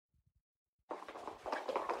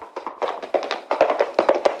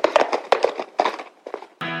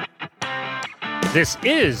This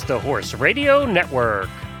is the Horse Radio Network.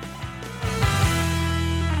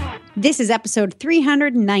 This is episode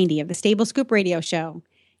 390 of the Stable Scoop Radio Show.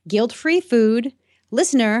 Guilt-free food,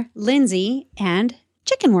 listener Lindsay, and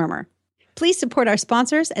Chicken Wormer. Please support our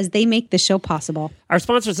sponsors as they make the show possible. Our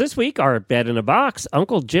sponsors this week are Bed in a Box,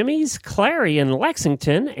 Uncle Jimmy's, Clary in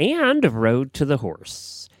Lexington, and Road to the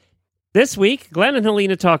Horse. This week, Glenn and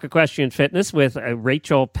Helena talk equestrian fitness with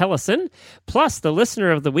Rachel Pellison. Plus, the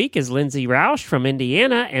listener of the week is Lindsay Roush from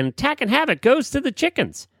Indiana, and Tack and Havoc goes to the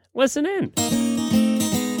chickens. Listen in.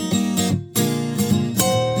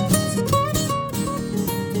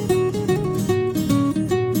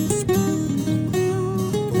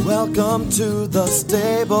 Welcome to the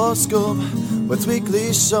Stable Scoop, with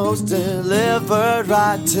weekly shows delivered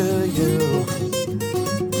right to you.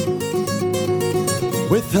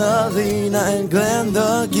 With Helena and Glenn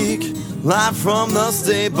the Geek, live from the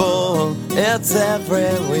stable, it's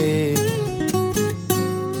every week.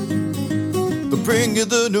 They'll bring you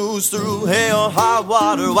the news through hail or high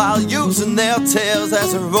water, while using their tails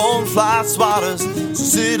as their own fly swatters. So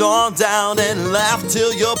sit on down and laugh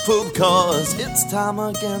till you poop, cause it's time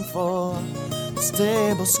again for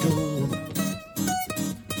Stable Scoop.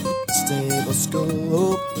 Stable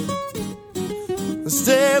Scoop. The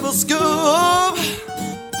Stable Scoop.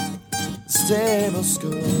 Stable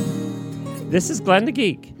Scoop. This is Glenn the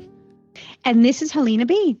Geek. And this is Helena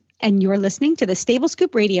B. And you're listening to the Stable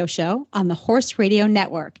Scoop Radio Show on the Horse Radio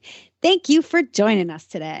Network. Thank you for joining us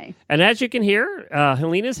today. And as you can hear,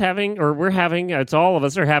 Helena's having, or we're having, it's all of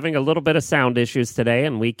us are having a little bit of sound issues today,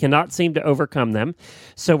 and we cannot seem to overcome them.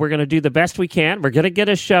 So we're going to do the best we can. We're going to get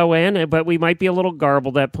a show in, but we might be a little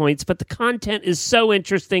garbled at points. But the content is so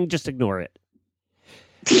interesting, just ignore it.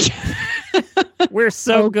 We're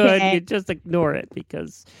so good, you just ignore it,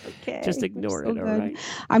 because just ignore it, all right?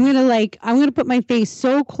 I'm gonna put my face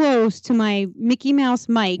so close to my Mickey Mouse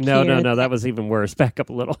mic. No, that was even worse. Back up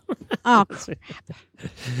a little. Oh,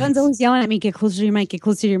 Glenn's always yelling at me, get closer to your mic, get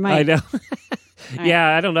closer to your mic. I know.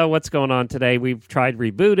 Yeah, I don't know what's going on today. We've tried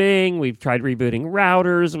rebooting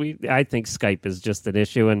routers. I think Skype is just an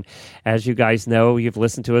issue. And as you guys know, you've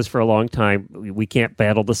listened to us for a long time. We can't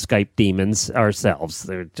battle the Skype demons ourselves.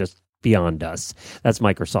 They're just beyond us. That's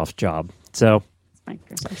Microsoft's job. So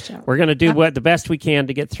we're going to do the best we can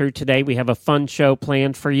to get through today. We have a fun show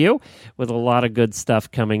planned for you with a lot of good stuff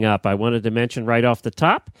coming up. I wanted to mention right off the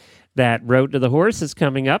top that Road to the Horse is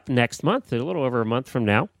coming up next month, a little over a month from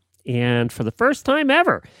now. And for the first time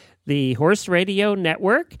ever, the Horse Radio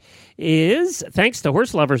Network is, thanks to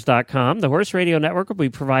horselovers.com, the Horse Radio Network will be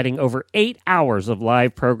providing over 8 hours of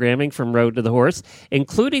live programming from Road to the Horse,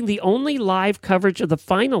 including the only live coverage of the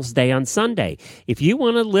finals day on Sunday. If you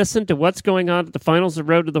want to listen to what's going on at the finals of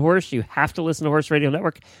Road to the Horse, you have to listen to Horse Radio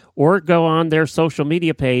Network or go on their social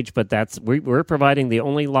media page, but we're providing the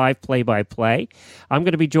only live play-by-play. I'm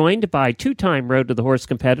going to be joined by two-time Road to the Horse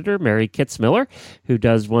competitor, Mary Kitzmiller, who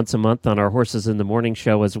does once a month on our Horses in the Morning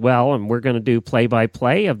show as well, and we're going to do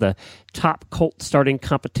play-by-play of the top colt starting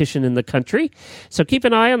competition in the country. So keep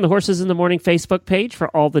an eye on the Horses in the Morning Facebook page for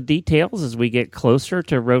all the details as we get closer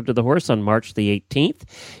to Road to the Horse on March the 18th.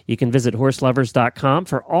 You can visit horselovers.com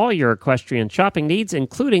for all your equestrian shopping needs,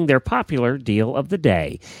 including their popular deal of the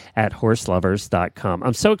day at horselovers.com.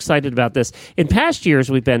 I'm so excited about this. In past years,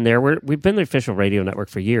 we've been there. We've been the official radio network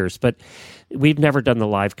for years, but we've never done the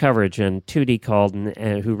live coverage, and Tootie called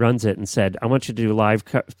and who runs it and said, I want you to do live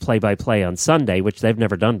play-by-play on Sunday, which they've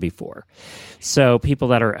never done before. So people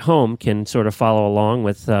that are at home can sort of follow along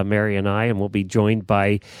with Mary and I, and we'll be joined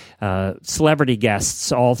by celebrity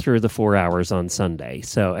guests all through the 4 hours on Sunday.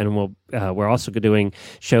 So, and we're also doing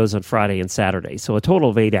shows on Friday and Saturday. So a total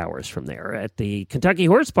of 8 hours from there at the Kentucky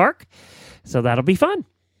Horse Park. So that'll be fun.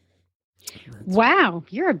 Wow,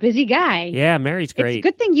 you're a busy guy. Yeah, Mary's great. It's a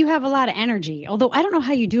good thing you have a lot of energy, although I don't know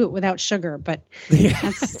how you do it without sugar, but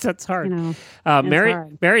that's hard.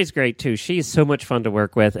 Mary's great too. She's so much fun to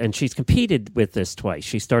work with, and she's competed with this twice.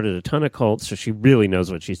 She started a ton of colts, so she really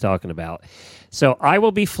knows what she's talking about. So I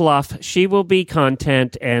will be fluff, she will be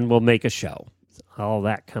content, and we'll make a show. All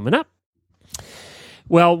that coming up.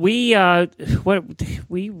 Well, we just want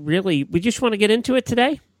to get into it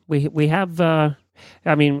today. We have.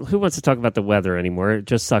 Who wants to talk about the weather anymore? It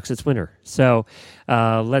just sucks. It's winter. So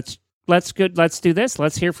let's do this.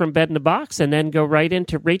 Let's hear from Bed in a Box and then go right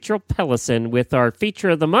into Rachel Pellison with our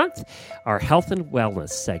feature of the month, our health and wellness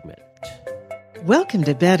segment. Welcome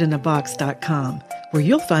to bedinabox.com, where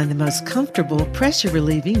you'll find the most comfortable,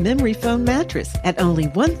 pressure-relieving memory foam mattress at only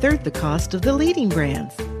 1/3 the cost of the leading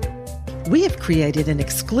brands. We have created an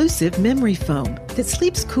exclusive memory foam that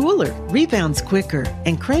sleeps cooler, rebounds quicker,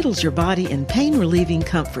 and cradles your body in pain-relieving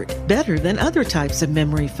comfort better than other types of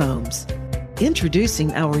memory foams.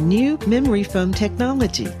 Introducing our new memory foam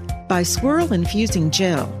technology. By swirl infusing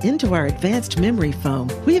gel into our advanced memory foam,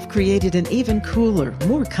 we have created an even cooler,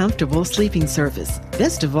 more comfortable sleeping surface.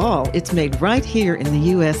 Best of all, it's made right here in the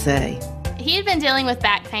USA. He had been dealing with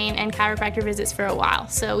back pain and chiropractor visits for a while,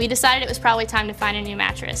 so we decided it was probably time to find a new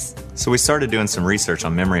mattress. So we started doing some research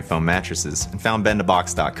on memory foam mattresses and found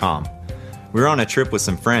bedinbox.com. We were on a trip with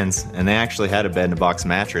some friends, and they actually had a bed-in-a-box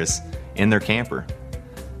mattress in their camper.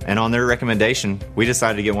 And on their recommendation, we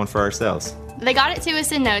decided to get one for ourselves. They got it to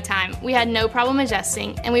us in no time. We had no problem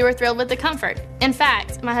adjusting, and we were thrilled with the comfort. In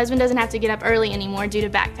fact, my husband doesn't have to get up early anymore due to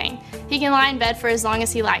back pain. He can lie in bed for as long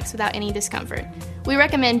as he likes without any discomfort. We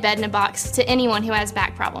recommend Bed in a Box to anyone who has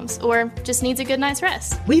back problems or just needs a good night's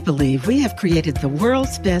rest. We believe we have created the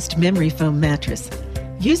world's best memory foam mattress.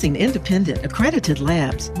 Using independent accredited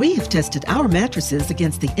labs, we have tested our mattresses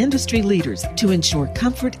against the industry leaders to ensure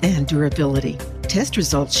comfort and durability. Test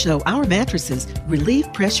results show our mattresses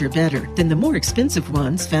relieve pressure better than the more expensive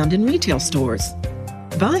ones found in retail stores.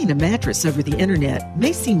 Buying a mattress over the internet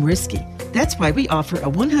may seem risky. That's why we offer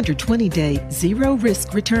a 120-day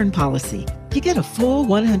zero-risk return policy. You get a full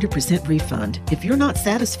 100% refund if you're not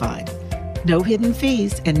satisfied. No hidden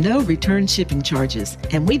fees and no return shipping charges,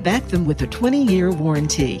 and we back them with a 20-year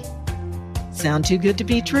warranty. Sound too good to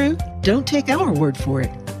be true? Don't take our word for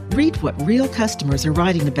it. Read what real customers are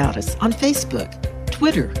writing about us on Facebook,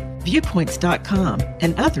 Twitter, Viewpoints.com,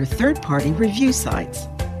 and other third-party review sites.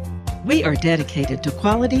 We are dedicated to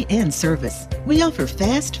quality and service. We offer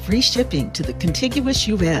fast, free shipping to the contiguous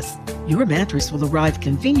U.S. Your mattress will arrive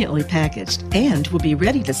conveniently packaged and will be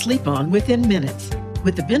ready to sleep on within minutes.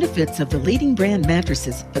 With the benefits of the leading brand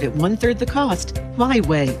mattresses, but at 1/3 the cost, why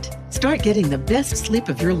wait? Start getting the best sleep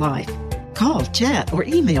of your life. Call, chat, or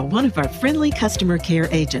email one of our friendly customer care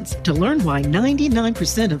agents to learn why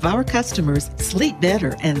 99% of our customers sleep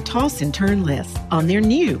better and toss and turn less on their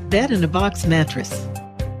new Bed-in-a-Box mattress.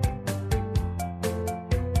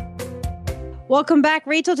 Welcome back,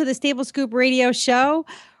 Rachel, to the Stable Scoop Radio Show.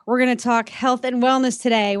 We're going to talk health and wellness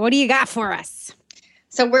today. What do you got for us?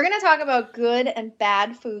 So we're going to talk about good and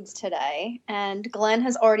bad foods today. And Glenn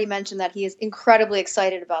has already mentioned that he is incredibly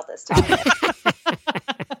excited about this topic.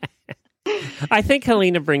 I think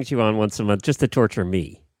Helena brings you on once a month just to torture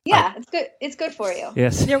me. Yeah, it's good. It's good for you.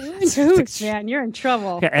 Yes. You're in foods, man. You're in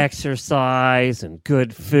trouble. Exercise and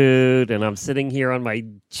good food. And I'm sitting here on my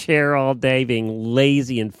chair all day being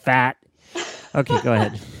lazy and fat. Okay, go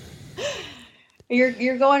ahead.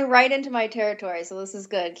 You're going right into my territory, so this is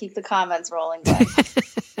good. Keep the comments rolling, Glenn.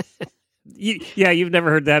 You've never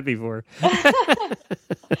heard that before.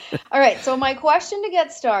 All right, so my question to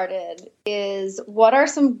get started is, what are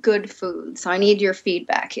some good foods? So I need your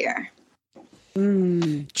feedback here.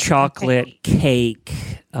 Chocolate, cake,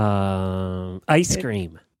 ice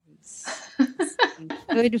cream.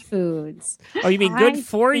 Good foods. Oh, you mean good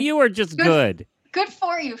for you or just good? Good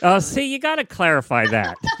for you. Oh, see, you got to clarify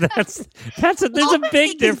that. There's a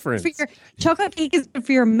big difference. Chocolate cake is good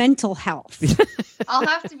for your mental health. I'll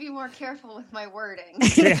have to be more careful with my wording.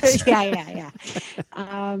 Yes. Yeah.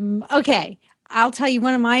 Okay, I'll tell you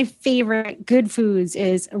one of my favorite good foods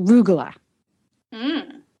is arugula.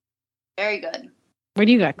 Very good. What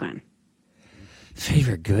do you got, Glenn?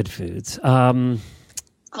 Favorite good foods.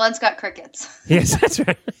 Glenn's got crickets. Yes, that's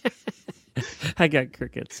right. I got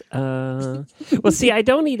crickets. Well, see, I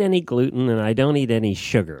don't eat any gluten and I don't eat any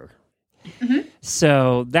sugar. Mm-hmm.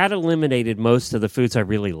 So that eliminated most of the foods I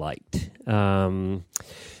really liked.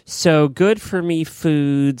 So good for me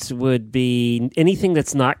foods would be anything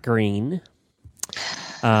that's not green.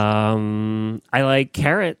 I like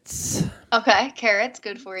carrots. Okay, carrots,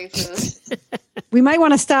 good for you food. We might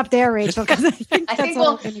want to stop there, Rachel, because maybe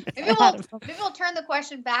we'll turn the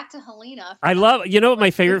question back to Helena. You know what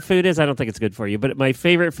my favorite food is? I don't think it's good for you, but my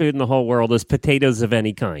favorite food in the whole world is potatoes of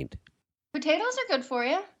any kind. Potatoes are good for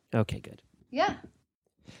you. Okay, good. Yeah.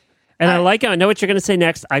 And I like them. I know what you're going to say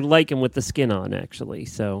next. I like them with the skin on, actually.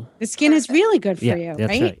 So the skin is really good for you,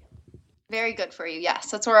 that's right? Very good for you, yes.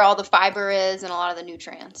 That's where all the fiber is and a lot of the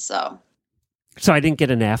nutrients. So I didn't get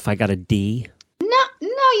an F. I got a D.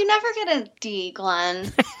 No, you never get a D,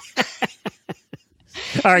 Glenn.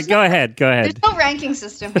 All right, go ahead. There's no ranking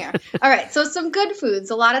system here. All right, so some good foods.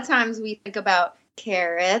 A lot of times we think about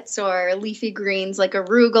carrots or leafy greens like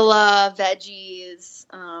arugula, veggies,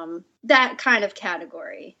 that kind of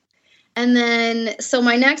category. And then, so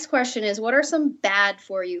my next question is, what are some bad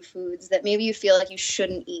for you foods that maybe you feel like you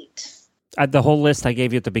shouldn't eat? The whole list I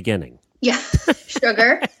gave you at the beginning. Yeah,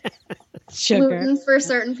 sugar. Sugar. Gluten for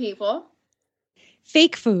certain people.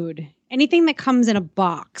 Fake food. Anything that comes in a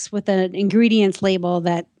box with an ingredients label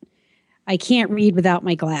that I can't read without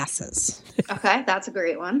my glasses. Okay, that's a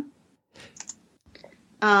great one.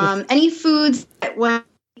 Any foods that when you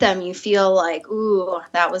eat them you feel like, ooh,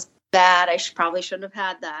 that was bad. I probably shouldn't have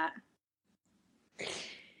had that.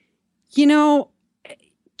 You know,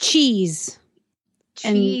 cheese.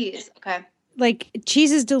 Cheese. Okay. Like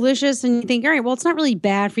cheese is delicious, and you think, all right, well, it's not really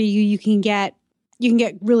bad for you. You can get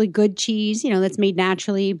really good cheese, that's made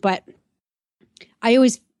naturally. But I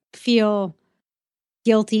always feel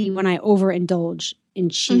guilty when I overindulge in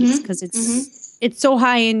cheese because it's so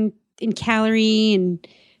high in calorie and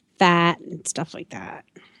fat and stuff like that.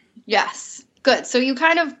 Yes. Good. So you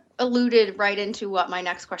kind of alluded right into what my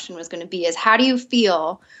next question was going to be is how do you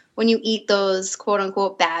feel when you eat those quote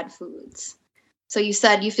unquote bad foods? So you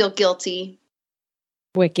said you feel guilty.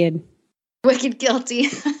 Wicked guilty.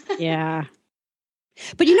 Yeah.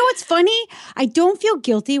 But you know what's funny? I don't feel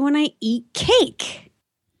guilty when I eat cake.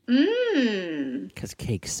 Because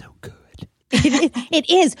cake's so good. It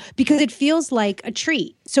is because it feels like a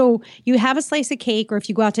treat. So you have a slice of cake, or if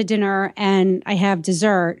you go out to dinner and I have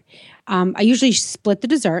dessert, I usually split the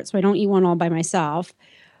dessert so I don't eat one all by myself.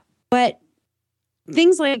 But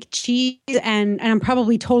things like cheese and I'm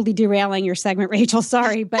probably totally derailing your segment, Rachel.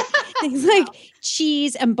 Sorry, but things like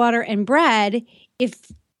cheese and butter and bread. If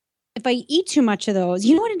I eat too much of those,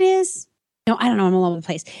 you know what it is? No, I don't know. I'm all over the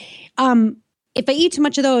place. If I eat too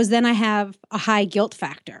much of those, then I have a high guilt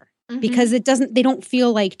factor because they don't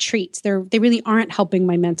feel like treats. They really aren't helping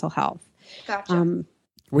my mental health. Gotcha.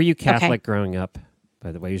 Were you Catholic growing up,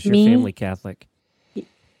 by the way? Is your Me? family Catholic?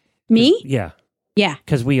 Me? Yeah. Yeah.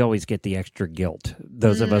 Because we always get the extra guilt.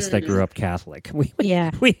 Those of us that grew up Catholic.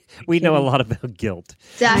 We know a lot about guilt.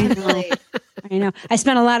 Definitely. I know. I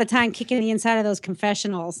spent a lot of time kicking the inside of those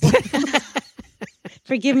confessionals.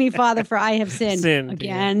 Forgive me, Father, for I have sinned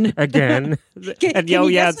again. Again.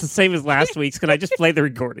 It's the same as last week's. Can I just play the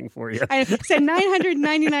recording for you? I said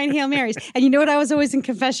 999 Hail Marys. And you know what I was always in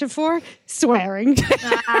confession for? Swearing.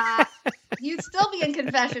 You'd still be in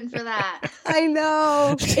confession for that. I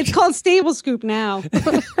know. It's called Stable Scoop now.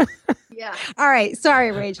 Yeah. All right.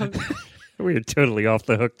 Sorry, Rachel. We're totally off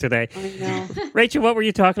the hook today. I know. Rachel, what were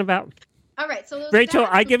you talking about? All right. So Rachel,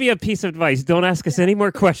 I give you a piece of advice. Don't ask us any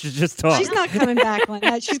more questions. Just talk. She's not coming back on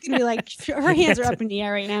that. She's going to be like, her hands are up in the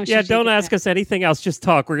air right now. Yeah, don't ask us anything else. Just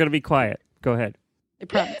talk. We're going to be quiet. Go ahead. I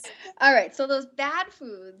promise. All right. So those bad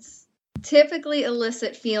foods typically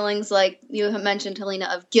elicit feelings like you have mentioned, Helena,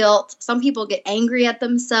 of guilt. Some people get angry at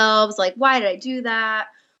themselves, like, why did I do that?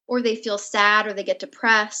 Or they feel sad or they get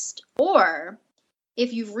depressed. Or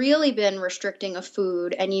if you've really been restricting a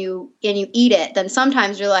food and you eat it, then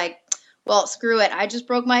sometimes you're like, well, screw it. I just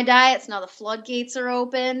broke my diet. So now the floodgates are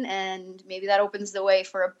open and maybe that opens the way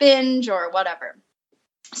for a binge or whatever.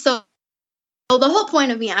 So the whole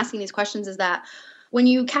point of me asking these questions is that when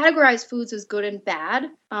you categorize foods as good and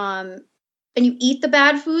bad, and you eat the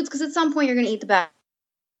bad foods, because at some point you're going to eat the bad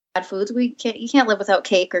foods. You can't live without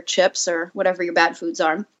cake or chips or whatever your bad foods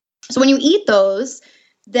are. So when you eat those,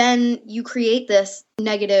 then you create this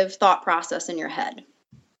negative thought process in your head.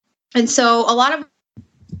 And so a lot of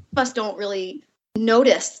us don't really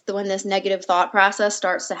notice when this negative thought process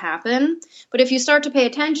starts to happen. But if you start to pay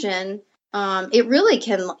attention, it really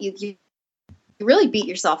can, you really beat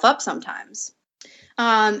yourself up sometimes.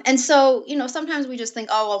 And so, sometimes we just think,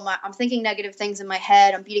 oh, well, I'm thinking negative things in my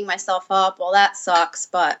head. I'm beating myself up. Well, that sucks,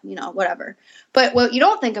 but whatever. But what you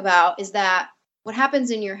don't think about is that what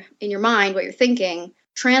happens in your mind, what you're thinking,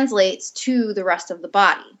 translates to the rest of the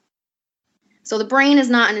body. So the brain is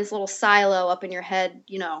not in this little silo up in your head,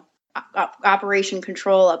 operation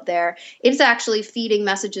control up there. It's actually feeding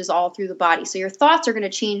messages all through the body. So your thoughts are going to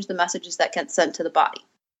change the messages that get sent to the body.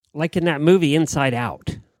 Like in that movie Inside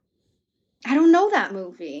Out. I don't know that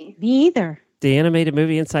movie. Me either. The animated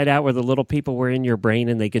movie Inside Out where the little people were in your brain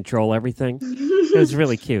and they control everything. It was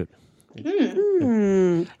really cute.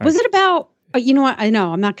 Was it about, you know what? I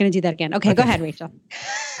know, I'm not going to do that again. Okay, go ahead, Rachel.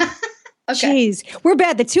 Okay. Jeez, we're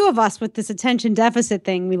bad. The two of us with this attention deficit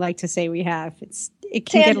thing we like to say we have. It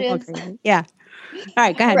can get a little crazy. Yeah. All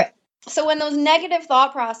right, go ahead. Right. So when those negative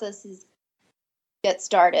thought processes get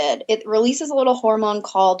started, it releases a little hormone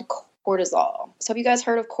called cortisol. So have you guys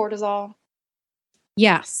heard of cortisol?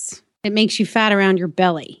 Yes. It makes you fat around your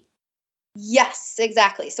belly. Yes,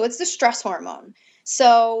 exactly. So it's the stress hormone.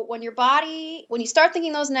 So when you start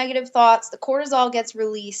thinking those negative thoughts, the cortisol gets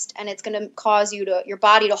released and it's going to cause your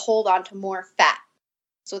body to hold on to more fat.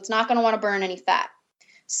 So it's not going to want to burn any fat.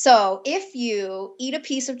 So if you eat a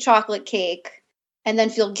piece of chocolate cake and then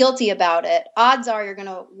feel guilty about it, odds are you're going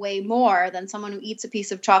to weigh more than someone who eats a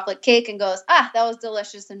piece of chocolate cake and goes, that was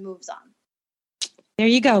delicious, and moves on. There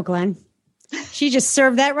you go, Glenn. She just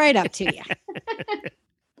served that right up to you.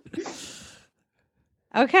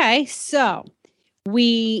 Okay, so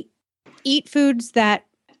we eat foods that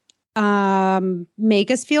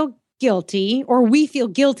make us feel guilty, or we feel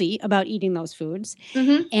guilty about eating those foods.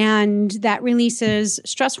 Mm-hmm. And that releases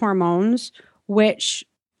stress hormones, which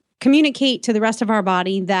communicate to the rest of our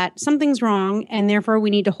body that something's wrong, and therefore we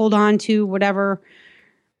need to hold on to whatever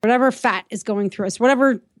fat is going through us,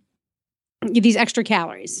 whatever these extra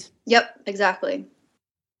calories. Yep, exactly.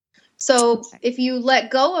 So if you let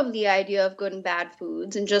go of the idea of good and bad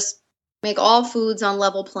foods and just make all foods on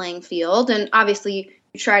level playing field, and obviously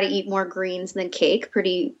you try to eat more greens than cake,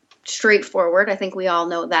 pretty straightforward. I think we all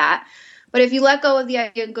know that. But if you let go of the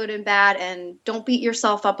idea of good and bad and don't beat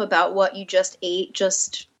yourself up about what you just ate,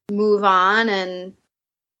 just move on and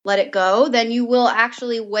let it go, then you will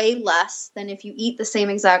actually weigh less than if you eat the same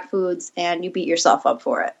exact foods and you beat yourself up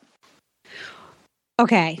for it.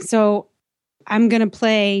 Okay, so I'm going to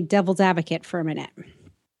play devil's advocate for a minute.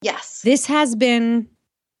 Yes. This has been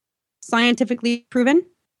scientifically proven?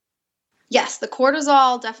 Yes, the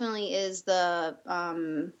cortisol definitely is the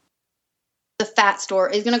fat store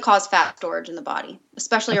is going to cause fat storage in the body,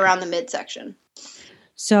 especially around the midsection.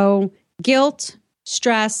 So guilt,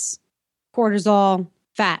 stress, cortisol,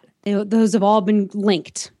 fat, those have all been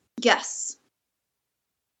linked. Yes.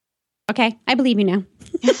 Okay, I believe you now.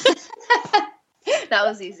 That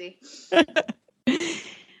was easy.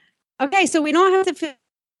 Okay, so we don't have to feel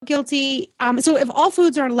guilty. So if all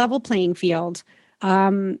foods are on a level playing field,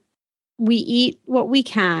 we eat what we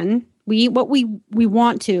can. We eat what we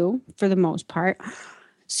want to, for the most part.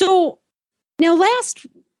 So now, last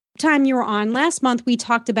time you were on, last month, we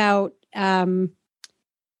talked about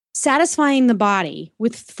satisfying the body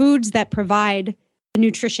with foods that provide the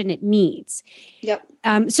nutrition it needs. Yep.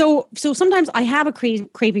 So sometimes I have a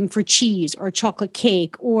craving for cheese or chocolate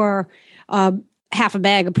cake or half a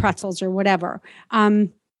bag of pretzels or whatever.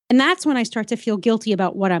 And that's when I start to feel guilty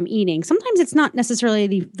about what I'm eating. Sometimes it's not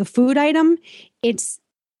necessarily the food item. It's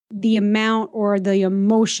the amount or the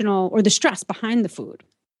emotional or the stress behind the food.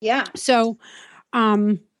 Yeah. So,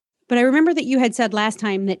 but I remember that you had said last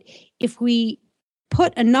time that if we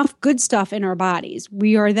put enough good stuff in our bodies,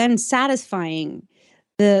 we are then satisfying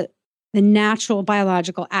the natural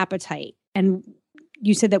biological appetite. And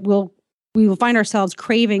you said that we will find ourselves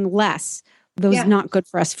craving less those not good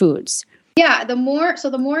for us foods. Yeah, the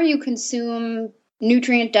more you consume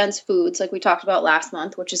nutrient dense foods like we talked about last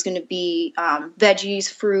month, which is going to be veggies,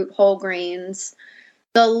 fruit, whole grains,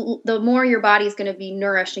 the more your body is going to be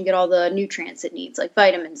nourished and get all the nutrients it needs, like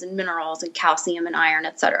vitamins and minerals and calcium and iron,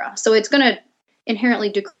 etc. So it's going to inherently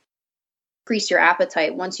decrease your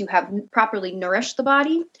appetite once you have properly nourished the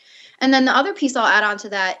body. And then the other piece I'll add on to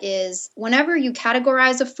that is whenever you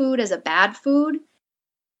categorize a food as a bad food,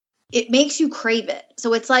 it makes you crave it.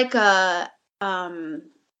 So it's like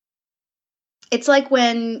it's like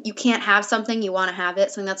when you can't have something, you want to have it.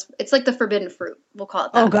 So it's like the forbidden fruit. We'll call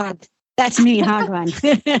it that. Oh God, that's me, huh, Glenn?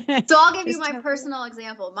 So I'll give you my personal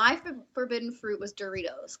example. My forbidden fruit was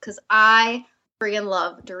Doritos because I friggin'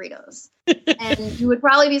 love Doritos. And you would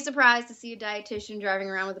probably be surprised to see a dietitian driving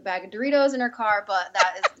around with a bag of Doritos in her car, but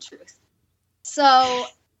that is the truth. So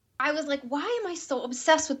I was like, why am I so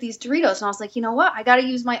obsessed with these Doritos? And I was like, you know what? I got to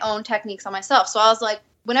use my own techniques on myself. So I was like,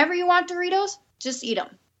 whenever you want Doritos, just eat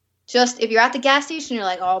them. Just if you're at the gas station, you're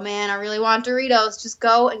like, oh man, I really want Doritos. Just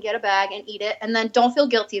go and get a bag and eat it. And then don't feel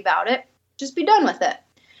guilty about it. Just be done with it.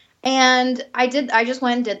 And I just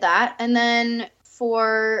went and did that. And then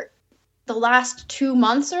for the last 2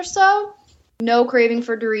 months or so, no craving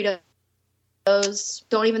for Doritos.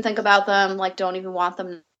 Don't even think about them. Like, don't even want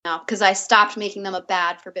them now because I stopped making them a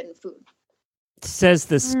bad forbidden food. Says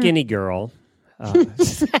the skinny girl.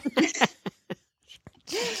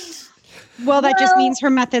 Well, that just means her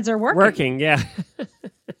methods are working. Yeah.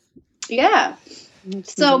 Yeah.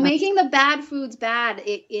 So making the bad foods bad,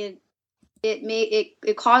 it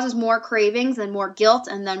causes more cravings and more guilt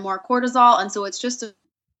and then more cortisol, and so it's just a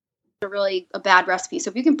bad recipe. So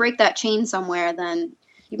if you can break that chain somewhere, then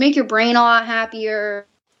you make your brain a lot happier,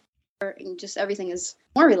 and just everything is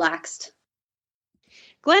more relaxed.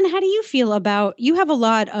 Glenn, how do you feel about? You have a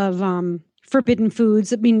lot of forbidden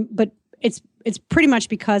foods. I mean, but it's pretty much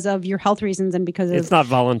because of your health reasons and because of it's not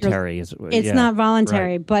voluntary. It's not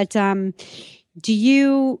voluntary. Right. But how do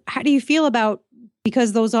you feel about,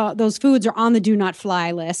 because those foods are on the do not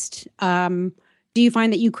fly list? Do you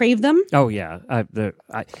find that you crave them? Oh yeah, I've been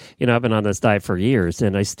on this diet for years,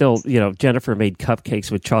 and I still, Jennifer made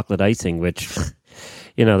cupcakes with chocolate icing, which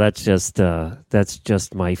that's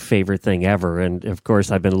just my favorite thing ever. And of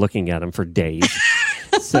course, I've been looking at them for days.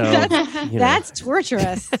 So that's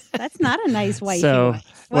torturous. That's not a nice wife. So,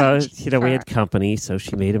 well, we had company, so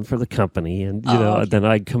she made him for the company, and then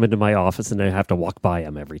I'd come into my office and I have to walk by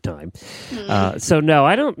him every time. So no,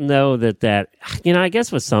 I don't know that. I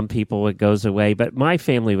guess with some people it goes away, but my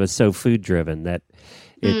family was so food driven that.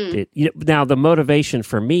 Now the motivation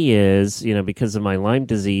for me is, because of my Lyme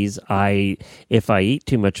disease, if I eat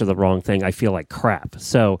too much of the wrong thing, I feel like crap.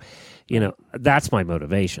 So, that's my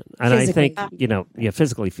motivation. And physically. I think,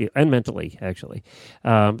 physically and mentally, actually.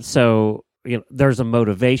 So, there's a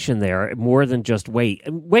motivation there more than just weight.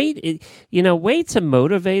 Weight's a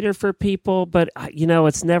motivator for people, but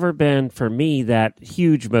it's never been for me that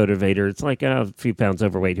huge motivator. It's like a few pounds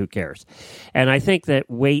overweight, who cares? And I think that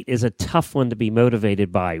weight is a tough one to be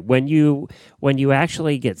motivated by. When you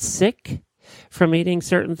actually get sick from eating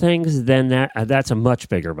certain things, then that's a much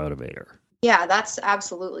bigger motivator. Yeah, that's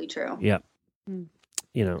absolutely true. Yeah.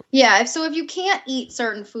 Yeah, so if you can't eat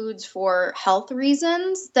certain foods for health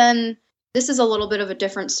reasons, then this is a little bit of a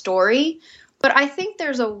different story. But I think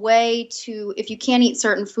there's a way to, if you can't eat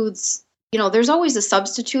certain foods, there's always a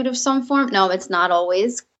substitute of some form. No, it's not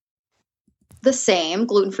always the same.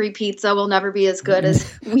 Gluten-free pizza will never be as good as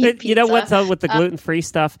wheat pizza. You know what's up with the gluten-free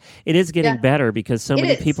stuff? It is getting better because so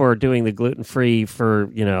many people are doing the gluten-free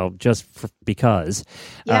because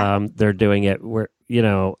they're doing it where,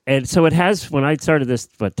 and so it has, when I started this,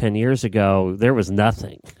 10 years ago, there was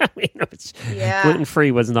nothing. I mean,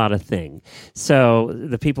 gluten-free was not a thing. So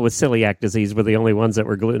the people with celiac disease were the only ones that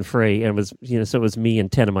were gluten-free, and so it was me and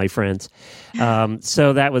 10 of my friends.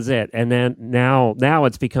 So that was it. And then now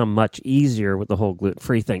it's become much easier with the whole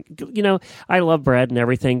gluten-free thing. I love bread and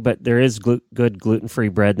everything, but there is good gluten-free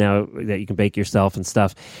bread now that you can bake yourself and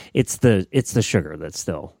stuff. It's the sugar that's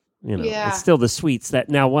still... It's still the sweets that.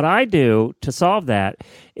 Now, what I do to solve that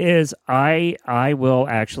is I will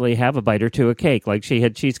actually have a bite or two of cake. Like she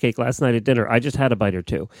had cheesecake last night at dinner. I just had a bite or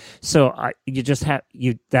two. So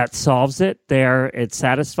that solves it there. It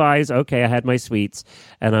satisfies. Okay, I had my sweets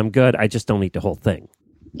and I'm good. I just don't eat the whole thing.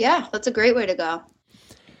 Yeah, that's a great way to go.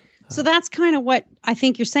 So that's kind of what I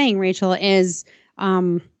think you're saying, Rachel, is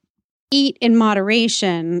eat in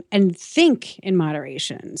moderation and think in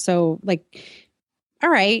moderation. So all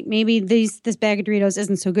right, maybe this bag of Doritos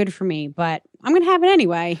isn't so good for me, but I'm going to have it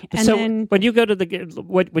anyway. And so then when you go to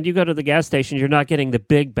the gas station, you're not getting the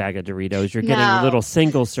big bag of Doritos. You're getting a little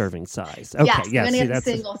single serving size. Okay, yes, I'm going to get the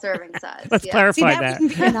single serving size. Let's clarify that.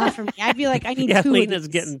 Wouldn't be enough for me. I'd be like, I need two. Lena's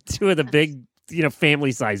getting two of the big,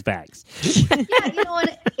 family size bags. And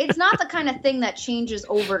it's not the kind of thing that changes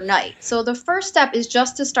overnight. So the first step is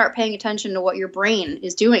just to start paying attention to what your brain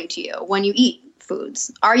is doing to you when you eat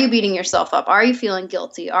foods. Are you beating yourself up? Are you feeling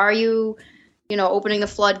guilty? Are you, opening the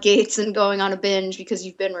floodgates and going on a binge because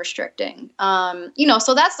you've been restricting?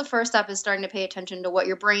 So that's the first step, is starting to pay attention to what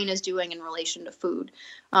your brain is doing in relation to food.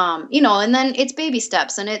 And then it's baby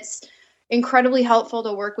steps, and it's incredibly helpful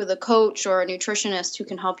to work with a coach or a nutritionist who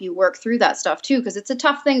can help you work through that stuff too, because it's a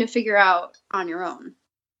tough thing to figure out on your own.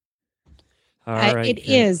 All right, it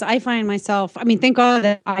is. I find myself, thank God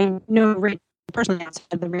that I know personally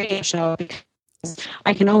outside the radio show,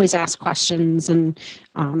 I can always ask questions, and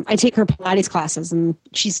I take her Pilates classes, and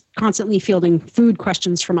she's constantly fielding food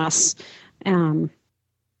questions from us.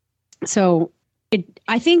 So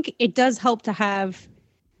I think it does help to have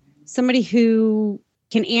somebody who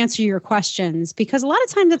can answer your questions, because a lot of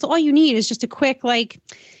times that's all you need is just a quick,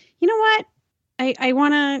 you know what? I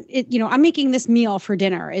want to, I'm making this meal for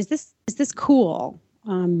dinner. Is this cool?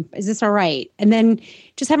 Is this all right? And then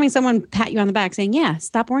just having someone pat you on the back saying, yeah,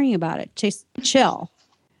 stop worrying about it. Just chill.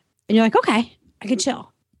 And you're like, okay, I can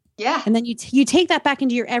chill. Yeah. And then you take that back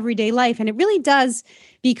into your everyday life, and it really does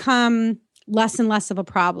become less and less of a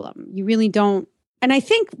problem. You really don't. And I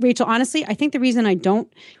think, Rachel, honestly, I think the reason I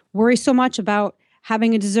don't worry so much about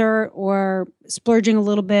having a dessert or splurging a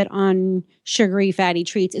little bit on sugary, fatty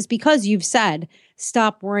treats is because you've said,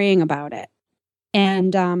 stop worrying about it.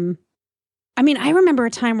 And, I remember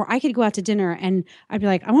a time where I could go out to dinner and I'd be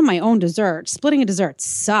like, I want my own dessert. Splitting a dessert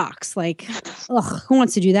sucks. Who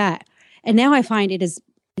wants to do that? And now I find it's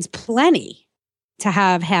plenty to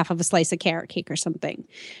have half of a slice of carrot cake or something.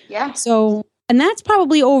 Yeah. So, and that's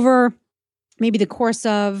probably over maybe the course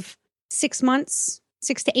of 6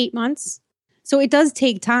 to 8 months. So it does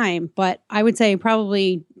take time, but I would say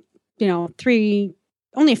probably, only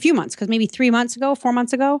a few months, because maybe 4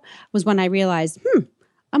 months ago was when I realized,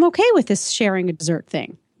 I'm okay with this sharing a dessert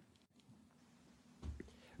thing.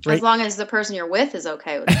 Right. As long as the person you're with is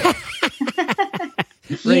okay with it.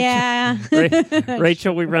 Yeah.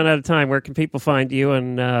 Rachel, we run out of time. Where can people find you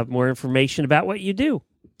and more information about what you do?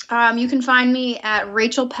 You can find me at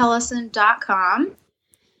rachelpellison.com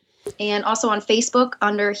and also on Facebook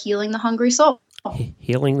under Healing the Hungry Soul.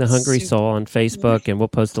 Healing the Hungry Soul on Facebook, and we'll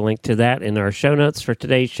post a link to that in our show notes for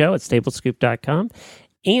today's show at stablescoop.com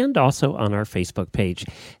and also on our Facebook page.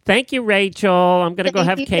 Thank you, Rachel. I'm going to go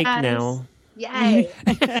have cake now. Yay.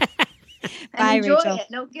 Bye, enjoy Rachel. it.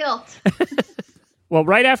 No guilt. Well,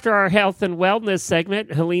 right after our health and wellness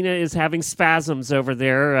segment, Helena is having spasms over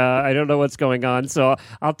there. I don't know what's going on, so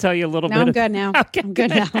I'll tell you a little bit. I'm good now. Okay. I'm good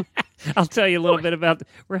now. I'll tell you a little bit about.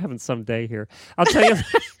 We're having some day here. I'll tell you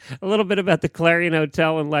a little bit about the Clarion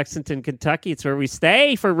Hotel in Lexington, Kentucky. It's where we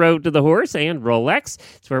stay for Road to the Horse and Rolex.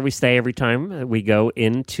 It's where we stay every time we go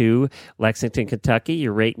into Lexington, Kentucky.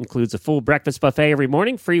 Your rate includes a full breakfast buffet every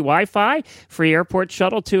morning, free Wi-Fi, free airport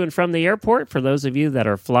shuttle to and from the airport for those of you that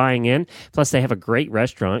are flying in. Plus, they have a great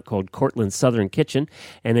restaurant called Cortland Southern Kitchen.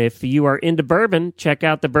 And if you are into bourbon, check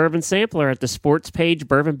out the Bourbon Sampler at the Sports Page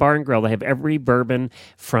Bourbon Bar and Grill. They have every bourbon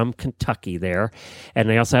from Kentucky there. And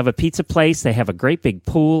they also have a pizza place. They have a great big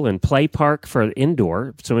pool and play park for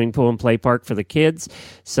indoor, swimming pool and play park for the kids.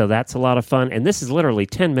 So that's a lot of fun. And this is literally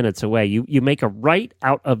 10 minutes away. You make a right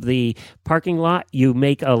out of the parking lot. You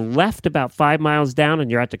make a left about 5 miles down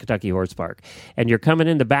and you're at the Kentucky Horse Park. And you're coming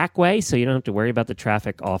in the back way, so you don't have to worry about the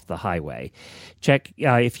traffic off the highway. Check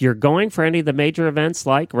if you're going for any of the major events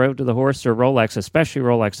like Road to the Horse or Rolex, especially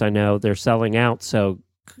Rolex, I know they're selling out. So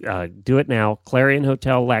do it now,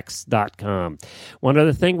 ClarionHotelLex.com. One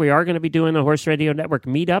other thing, we are going to be doing a Horse Radio Network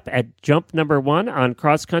meetup at Jump Number 1 on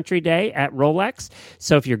Cross Country Day at Rolex.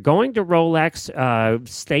 So if you're going to Rolex,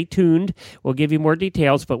 stay tuned. We'll give you more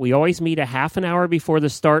details, but we always meet a half an hour before the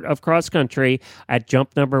start of Cross Country at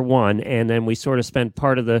Jump Number 1, and then we sort of spend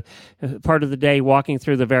part of the day walking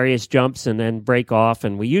through the various jumps and then break off.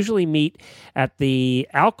 And we usually meet at the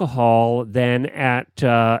alcohol, then at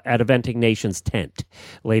Eventing Nation's tent.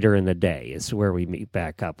 Later in the day is where we meet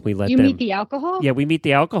back up. We let You them meet the alcohol? Yeah, we meet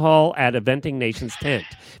the alcohol at Eventing Nation's tent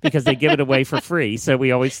because they give it away for free. So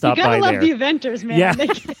we always stop by there. You gotta love the eventers, man. Yeah,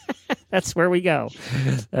 that's where we go.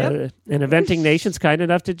 And Eventing Nation's kind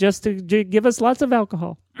enough to give us lots of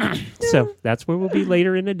alcohol. So that's where we'll be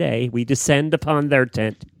later in the day. We descend upon their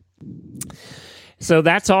tent. So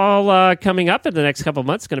that's all coming up in the next couple of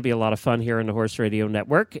months. It's going to be a lot of fun here on the Horse Radio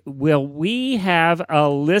Network. Will we have a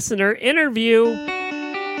listener interview?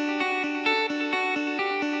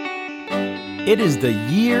 It is the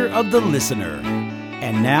year of the listener.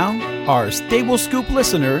 And now, our Stable Scoop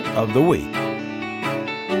listener of the week.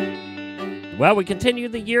 Well, we continue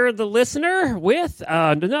the year of the listener with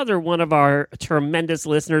another one of our tremendous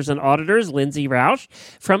listeners and auditors, Lindsay Roush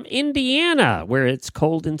from Indiana, where it's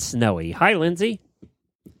cold and snowy. Hi, Lindsay.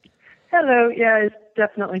 Hello. Yeah, it's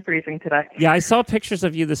definitely freezing today. Yeah, I saw pictures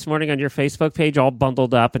of you this morning on your Facebook page all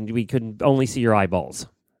bundled up, and we could only see your eyeballs.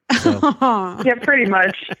 So. Yeah, pretty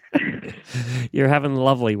much. You're having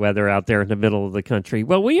lovely weather out there in the middle of the country.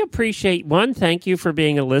 Well, we appreciate, one, thank you for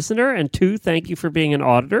being a listener, and two, thank you for being an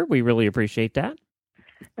auditor. We really appreciate that.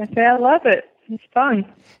 I love it. It's fun,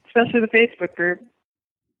 especially the Facebook group.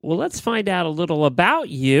 Well, let's find out a little about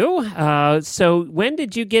you. So when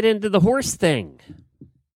did you get into the horse thing?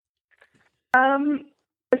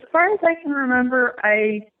 As far as I can remember,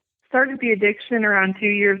 I started the addiction around 2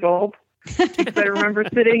 years old. Because I remember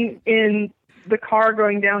sitting in the car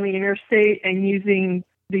going down the interstate and using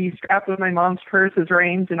the strap of my mom's purse as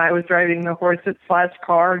reins, and I was driving the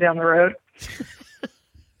horse/car down the road.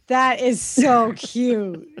 That is so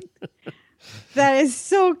cute. That is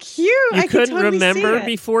so cute. You couldn't totally remember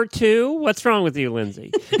before 2? What's wrong with you,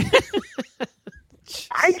 Lindsay?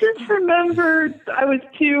 I just remembered I was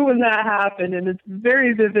 2 when that happened, and it's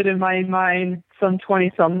very vivid in my mind some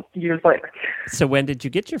 20-some years later. So when did you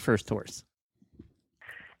get your first horse?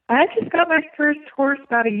 I just got my first horse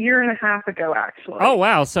about 1.5 years ago, actually. Oh,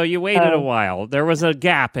 wow. So you waited a while. There was a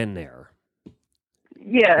gap in there.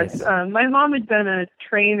 Yes. My mom had been a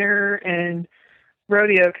trainer and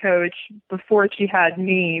rodeo coach before she had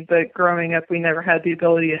me, but growing up, we never had the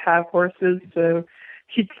ability to have horses, so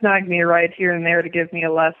she'd snag me a ride here and there to give me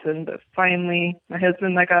a lesson. But finally, my husband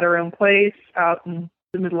and I got our own place out in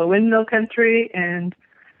the middle of windmill country, and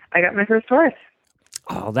I got my first horse.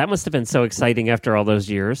 Oh, that must have been so exciting after all those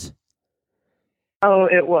years. Oh,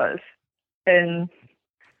 it was. And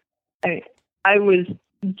I was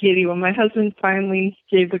giddy. When my husband finally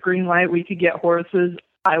gave the green light we could get horses,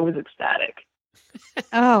 I was ecstatic.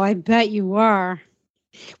 Oh, I bet you were.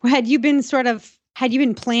 Well, had you been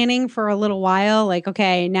planning for a little while? Like,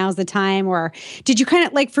 okay, now's the time? Or did you kind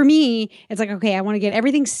of, like, for me, it's like, okay, I want to get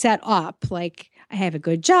everything set up. Like, I have a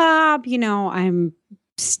good job, I'm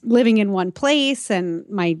living in one place and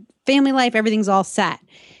my family life, everything's all set.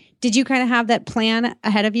 Did you kind of have that plan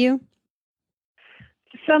ahead of you?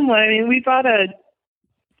 Somewhat. I mean, we bought a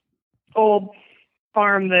old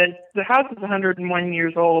farm that the house is 101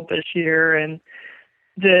 years old this year, and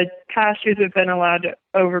the pastures have been allowed to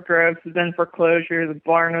overgrow. There's been foreclosure. The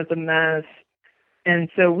barn was a mess. And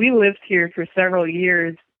so we lived here for several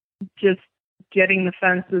years, just getting the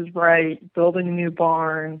fences right, building a new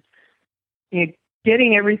barn,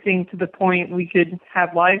 getting everything to the point we could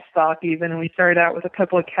have livestock even. And we started out with a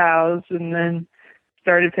couple of cows and then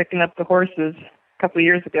started picking up the horses a couple of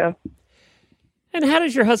years ago. And how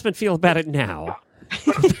does your husband feel about it now?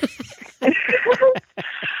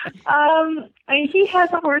 He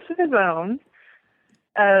has a horse of his own.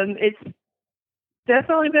 It's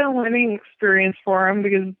definitely been a learning experience for him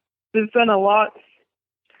because there's been a lot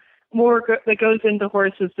more that goes into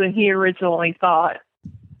horses than he originally thought.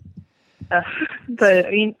 But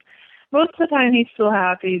I mean, most of the time he's still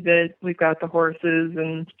happy that we've got the horses,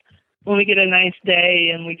 and when we get a nice day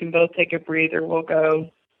and we can both take a breather, we'll go,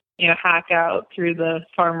 hack out through the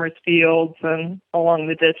farmer's fields and along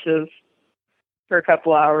the ditches for a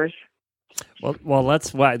couple hours. Well,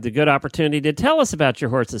 that's the good opportunity to tell us about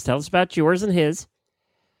your horses. Tell us about yours and his.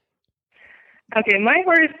 Okay, my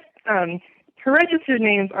horse, her registered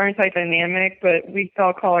names aren't that dynamic, but we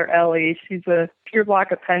all call her Ellie. She's a pure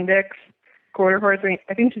black appendix quarter horse.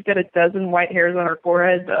 I think she's got a dozen white hairs on her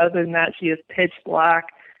forehead, but other than that, she is pitch black.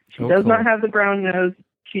 She does not have the brown nose.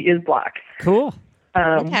 She is black. Cool.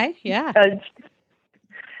 Okay, yeah.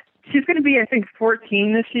 She's going to be, I think,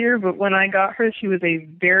 14 this year, but when I got her, she was a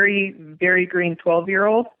very, very green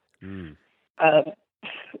 12-year-old. Mm.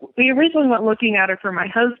 We originally went looking at her for my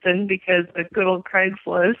husband because a good old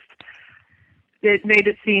Craigslist, it made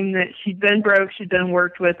it seem that she'd been broke, she'd been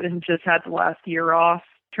worked with, and just had the last year off.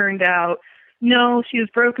 Turned out, no, she was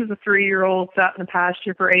broke as a 3-year-old, sat in the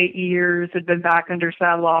pasture for 8 years, had been back under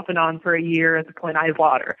saddle off and on for a year at the point I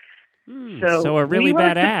bought her. So a really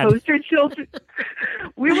bad ad. We were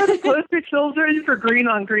the poster children for green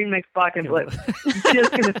on green makes black and blue.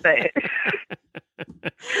 Just going to say it.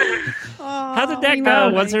 How did that go?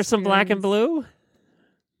 Was there some black and blue?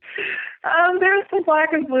 There was some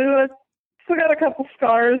black and blue. I still got a couple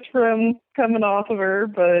scars from coming off of her,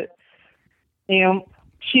 but,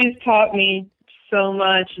 she's taught me so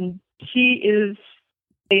much, and she is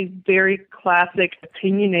a very classic,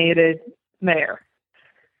 opinionated mare.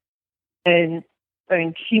 And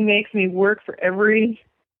she makes me work for every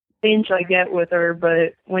inch I get with her,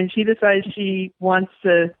 but when she decides she wants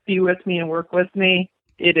to be with me and work with me,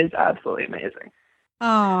 it is absolutely amazing.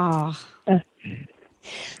 Oh.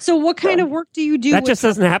 So what kind of work do you do? That just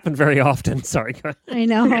doesn't happen very often. Sorry. I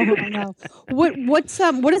know.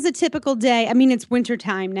 What is a typical day? I mean, it's winter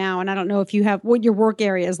time now, and I don't know if you have what your work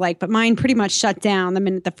area is like, but mine pretty much shut down the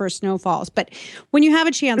minute the first snow falls. But when you have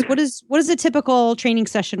a chance, what does a typical training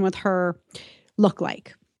session with her look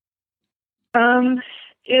like?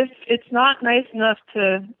 If it's not nice enough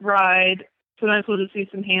to ride, sometimes we'll just do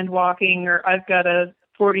some hand walking, or I've got a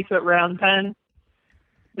 40-foot round pen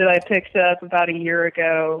that I picked up about a year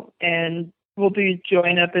ago, and we'll do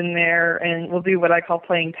join up in there, and we'll do what I call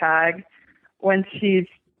playing tag. Once she's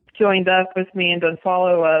joined up with me and done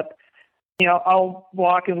follow up, I'll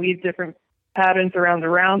walk and weave different patterns around the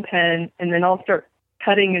round pen, and then I'll start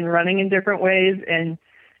cutting and running in different ways, and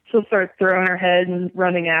she'll start throwing her head and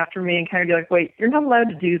running after me and kind of be like, wait, you're not allowed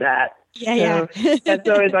to do that. Yeah. That's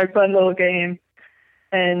always our fun little game.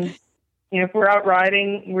 And if we're out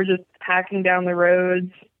riding, we're just hacking down the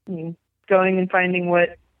roads, and going and finding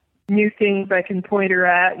what new things I can point her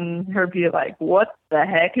at, and her be like, what the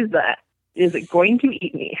heck is that? Is it going to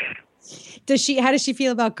eat me? How does she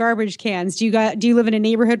feel about garbage cans? Do you live in a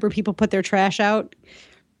neighborhood where people put their trash out?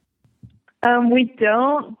 We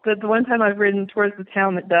don't, but the one time I've ridden towards the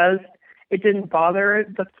town that does, it didn't bother her.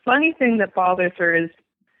 The funny thing that bothers her is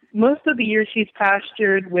most of the year she's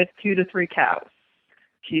pastured with 2 to 3 cows.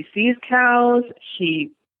 She sees cows,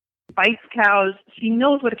 she fights cows, she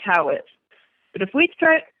knows what a cow is. But if we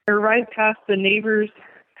try to ride past the neighbors'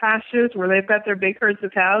 pastures where they've got their big herds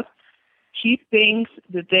of cows, she thinks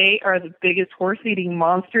that they are the biggest horse-eating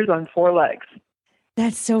monsters on 4 legs.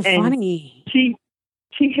 That's so funny. She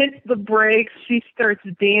hits the brakes, she starts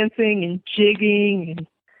dancing and jigging and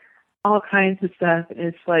all kinds of stuff. And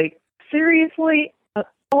it's like, seriously,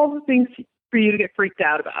 all the things for you to get freaked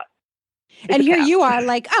out about. And here you are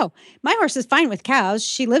like, oh, my horse is fine with cows.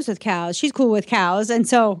 She lives with cows. She's cool with cows. And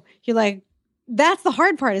so you're like, that's the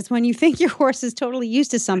hard part, is when you think your horse is totally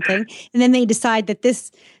used to something and then they decide that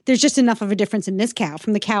there's just enough of a difference in this cow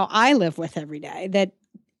from the cow I live with every day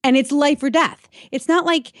and it's life or death. It's not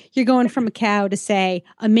like you're going from a cow to, say,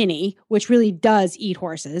 a mini, which really does eat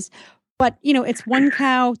horses, but it's one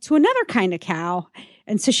cow to another kind of cow.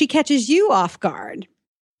 And so she catches you off guard.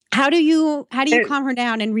 How do you calm her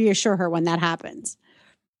down and reassure her when that happens?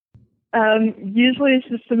 Usually it's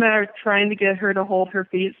just a matter of trying to get her to hold her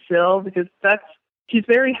feet still, because she's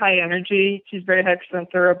very high energy. She's very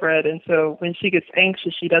 100% thoroughbred. And so when she gets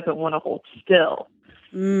anxious, she doesn't want to hold still.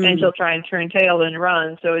 And she'll try and turn tail and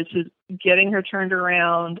run. So it's just getting her turned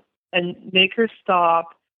around and make her stop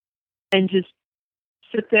and just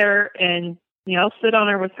sit there and, I'll sit on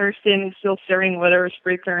her with her standing still, staring whatever's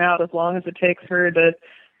freaking her out, as long as it takes her to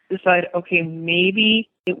decide, okay, maybe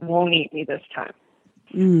it won't eat me this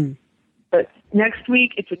time. But next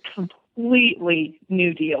week, it's a completely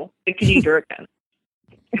new deal. It could eat her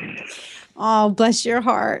again. Oh, bless your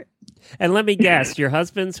heart. And let me guess, your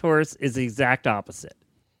husband's horse is the exact opposite.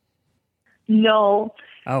 No.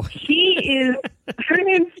 Oh. Her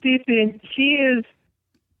name's Stacey, and she is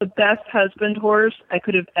the best husband horse I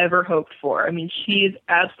could have ever hoped for. I mean, she is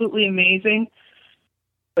absolutely amazing,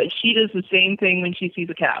 but she does the same thing when she sees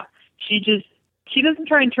a cow. She doesn't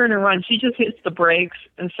try and turn and run. She just hits the brakes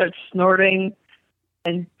and starts snorting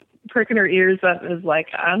and pricking her ears up and is like,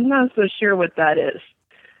 I'm not so sure what that is.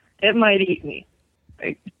 It might eat me.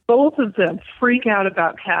 Like, both of them freak out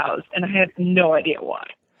about cows, and I have no idea why.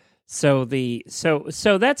 So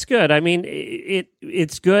that's good. I mean,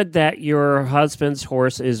 it's good that your husband's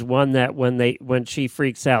horse is one that when she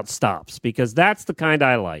freaks out stops, because that's the kind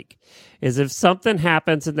I like. Is if something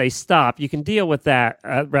happens and they stop, you can deal with that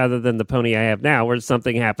rather than the pony I have now, where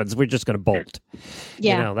something happens, we're just going to bolt.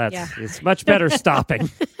 Yeah, it's much better stopping.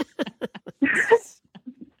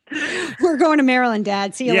 We're going to Maryland,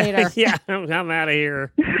 Dad. See you later. Yeah, I'm out of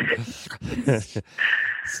here.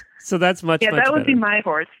 So that's much that better. would be my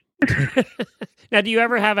horse. Now, do you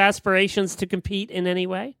ever have aspirations to compete in any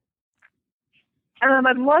way?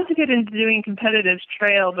 I'd love to get into doing competitive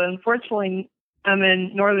trail, but unfortunately, I'm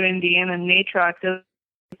in northern Indiana, and NATROC does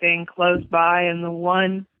everything close by, and the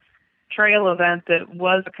one trail event that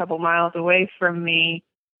was a couple miles away from me,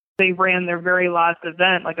 they ran their very last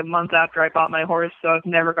event like a month after I bought my horse, so I've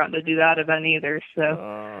never gotten to do that event either.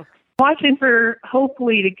 So watching for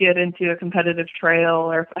hopefully to get into a competitive trail,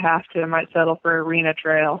 or if I have to, I might settle for arena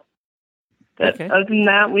trail. But other than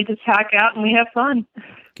that, we just hack out and we have fun.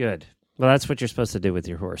 Good. Well, that's what you're supposed to do with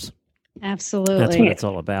your horse. Absolutely. That's what it's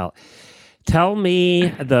all about. Tell me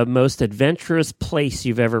the most adventurous place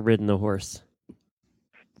you've ever ridden a horse.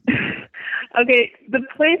 Okay, the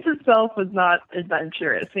place itself was not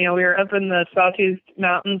adventurous. We were up in the Sawtooth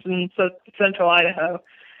Mountains in central Idaho.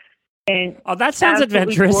 And that sounds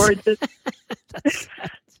adventurous. Gorgeous.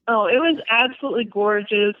 Oh, it was absolutely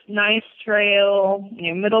gorgeous. Nice trail,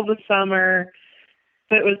 middle of the summer.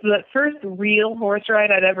 But it was the first real horse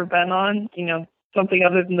ride I'd ever been on, something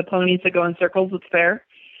other than the ponies that go in circles at the fair.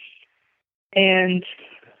 And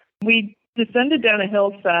we descended down a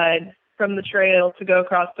hillside from the trail to go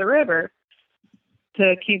across the river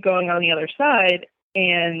to keep going on the other side.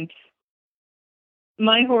 And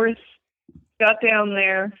my horse got down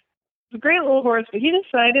there. It was a great little horse, but he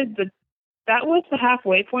decided that was the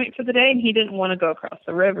halfway point for the day, and he didn't want to go across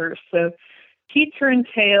the river. So he turned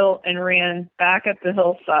tail and ran back up the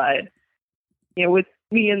hillside, with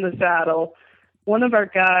me in the saddle. One of our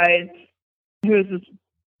guides, who was this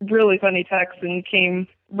really funny Texan, came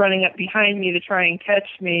running up behind me to try and catch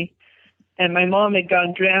me. And my mom had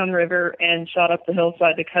gone downriver and shot up the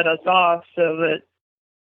hillside to cut us off so that,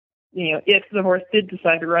 if the horse did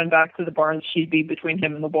decide to run back to the barn, she'd be between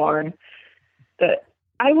him and the barn. But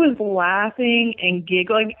I was laughing and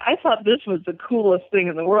giggling. I thought this was the coolest thing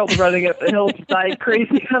in the world, running up the hillside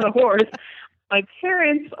crazy on a horse. My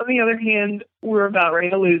parents, on the other hand, were about ready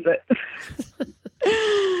to lose it.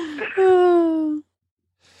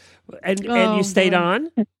 And you stayed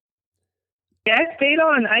on? Yeah, I stayed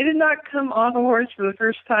on. I did not come off a horse for the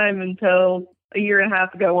first time until a year and a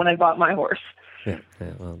half ago when I bought my horse. Yeah,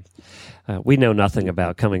 well, we know nothing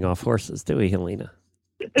about coming off horses, do we, Helena?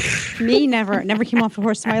 Me, never came off a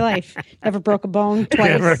horse in my life. Never broke a bone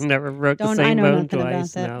twice. Never broke the same bone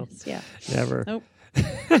twice. No, yeah, never. Nope.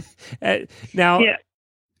 Now, yeah.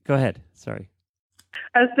 Go ahead. Sorry.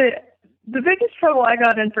 I say the biggest trouble I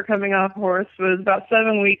got in for coming off a horse was about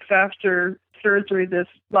 7 weeks after surgery this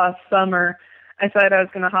last summer. I decided I was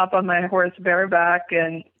going to hop on my horse bareback,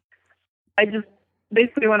 and I just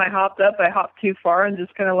basically when I hopped up, I hopped too far and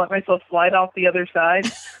just kind of let myself slide off the other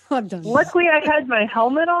side. I've done that. Luckily, I had my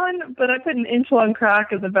helmet on, but I put an inch-long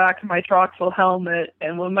crack in the back of my Troxel helmet,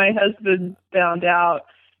 and when my husband found out,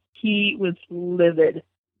 he was livid.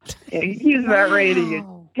 He was about ready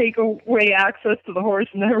to take away access to the horse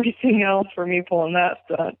and everything else for me pulling that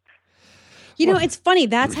stunt. You know, it's funny.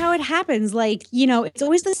 That's how it happens. Like, you know, it's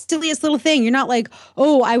always the silliest little thing. You're not like,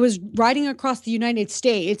 oh, I was riding across the United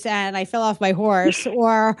States and I fell off my horse,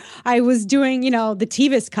 or I was doing, you know, the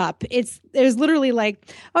Tevis Cup. It was literally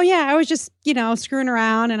like, oh yeah, I was just, you know, screwing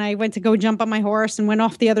around and I went to go jump on my horse and went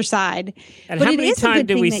off the other side. And but how many times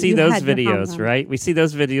do we see those videos, right? right? We see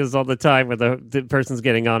those videos all the time where the person's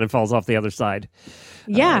getting on and falls off the other side.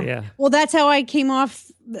 Yeah. Yeah. Well, that's how I came off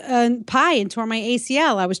Pi and tore my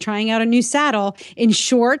ACL. I was trying out a new saddle in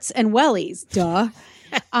shorts and wellies. Duh.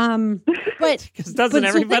 But doesn't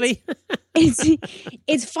everybody?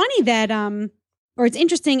 It's funny that or it's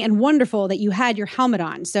interesting and wonderful that you had your helmet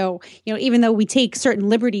on. So, you know, even though we take certain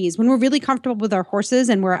liberties when we're really comfortable with our horses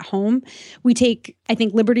and we're at home, we take, I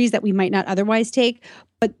think, liberties that we might not otherwise take.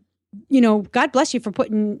 But, you know, God bless you for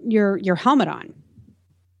putting your helmet on.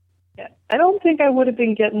 Yeah, I don't think I would have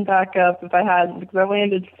been getting back up if I hadn't, because I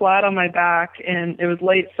landed flat on my back and it was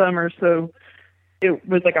late summer, so it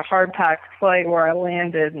was like a hard packed flight where I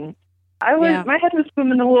landed, and my head was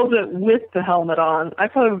swimming a little bit with the helmet on. I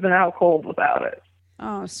probably would have been out cold without it.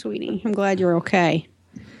 Oh, sweetie, I'm glad you're okay.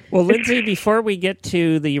 Well, Lindsay, before we get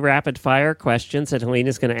to the rapid fire questions that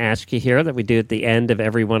Helena's going to ask you here that we do at the end of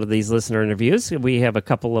every one of these listener interviews, we have a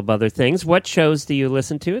couple of other things. What shows do you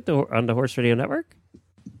listen to on the Horse Radio Network?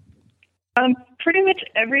 Pretty much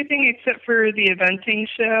everything except for the eventing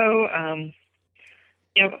show.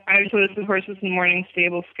 You know, I also listen to Horses in the Morning,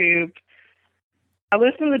 Stable Scoop. I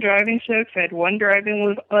listen to the driving show because I had one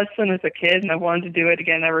driving lesson as a kid, and I've wanted to do it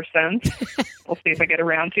again ever since. We'll see if I get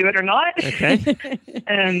around to it or not. Okay.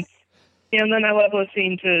 And then I love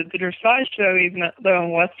listening to the dressage show, even though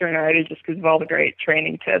I'm Western already, just because of all the great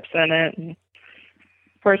training tips in it. And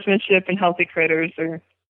horsemanship and healthy critters are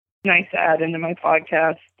nice to add into my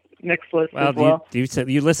podcast mixed list as well.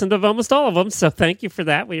 You listened to almost all of them, so thank you for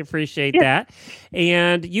that. We appreciate that.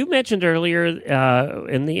 And you mentioned earlier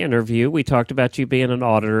in the interview, we talked about you being an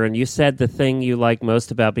auditor, and you said the thing you like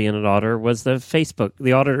most about being an auditor was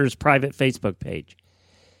the auditor's private Facebook page.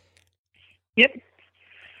 Yep.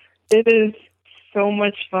 It is so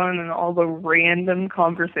much fun, and all the random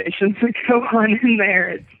conversations that go on in there.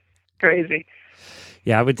 It's crazy.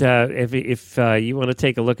 Yeah, I would. If you want to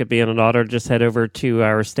take a look at being an auditor, just head over to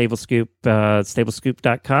our Stable Scoop,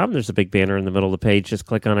 stablescoop.com. There's a big banner in the middle of the page. Just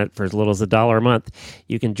click on it for as little as $1 a month.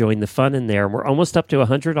 You can join the fun in there. We're almost up to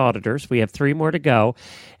 100 auditors. We have 3 more to go,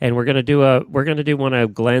 and we're going to do one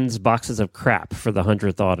of Glenn's boxes of crap for the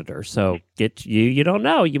 100th auditor. So you don't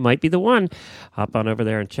know, you might be the one. Hop on over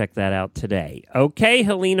there and check that out today. Okay,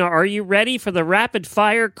 Helena, are you ready for the rapid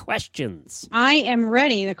fire questions? I am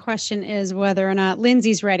ready. The question is whether or not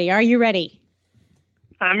Lindsay's ready. Are you ready?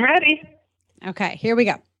 I'm ready. Okay, here we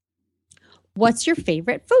go. What's your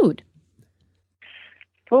favorite food?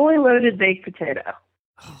 Fully loaded baked potato.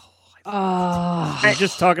 Oh, I'm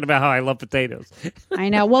just talking about how I love potatoes. I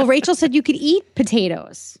know. Well, Rachel said you could eat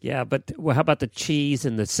potatoes. Yeah, but how about the cheese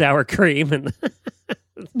and the sour cream? And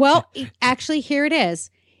well, actually, here it is.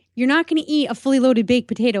 You're not going to eat a fully loaded baked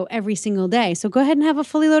potato every single day. So go ahead and have a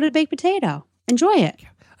fully loaded baked potato. Enjoy it.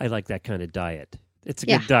 I like that kind of diet. It's a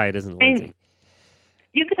good diet, isn't it, Lindsay? And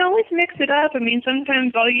you can always mix it up. I mean,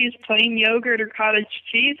 sometimes I'll use plain yogurt or cottage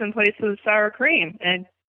cheese in place of sour cream, and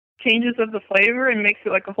changes of the flavor and makes it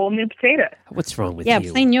like a whole new potato. What's wrong with you? Yeah,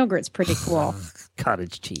 plain yogurt's pretty cool.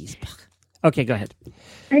 Cottage cheese. Okay, go ahead.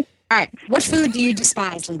 All right. What food do you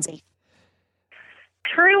despise, Lindsay?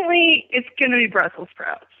 Currently, it's going to be Brussels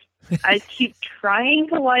sprouts. I keep trying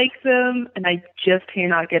to like them, and I just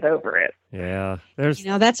cannot get over it. Yeah,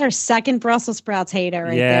 that's our second Brussels sprouts hater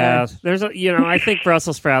right there. Yeah, I think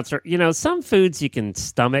Brussels sprouts are, some foods you can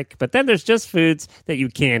stomach, but then there's just foods that you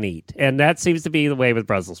can't eat, and that seems to be the way with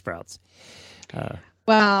Brussels sprouts.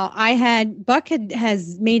 Well, Buck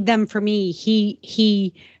has made them for me.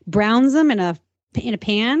 He browns them in a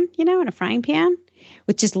pan, in a frying pan,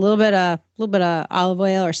 with just a little bit of olive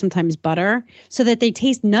oil or sometimes butter, so that they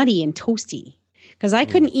taste nutty and toasty. Because I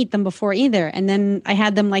couldn't eat them before either, and then I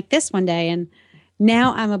had them like this one day, and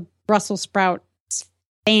now I'm a Brussels sprouts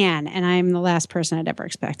fan, and I'm the last person I'd ever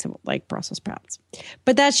expect to like Brussels sprouts.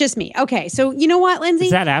 But that's just me. Okay, so you know what, Lindsay?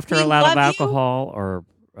 Is that after a lot of alcohol, or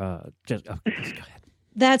just go ahead?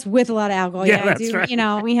 That's with a lot of alcohol. Yeah, that's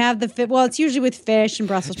right. We have it's usually with fish and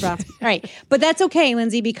Brussels sprouts. All right. But that's okay,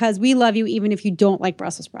 Lindsay, because we love you even if you don't like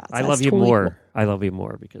Brussels sprouts. I love you more. I love you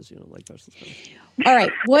more because you don't like Brussels sprouts. All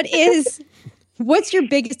right. What's your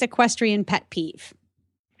biggest equestrian pet peeve?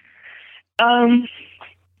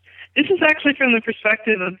 This is actually from the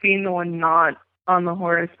perspective of being the one not on the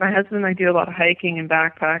horse. My husband and I do a lot of hiking and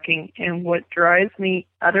backpacking, and what drives me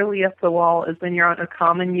utterly up the wall is when you're on a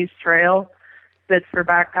common use trail that's for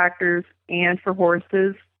backpackers and for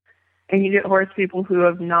horses, and you get horse people who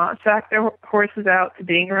have not sacked their horses out to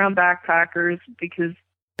being around backpackers, because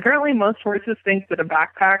apparently most horses think that a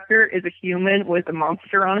backpacker is a human with a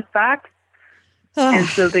monster on its back. And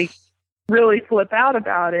so they really flip out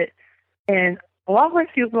about it. And a lot of horse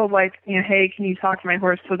people are like, hey, can you talk to my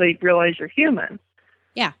horse so they realize you're human?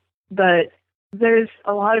 Yeah. But there's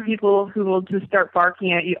a lot of people who will just start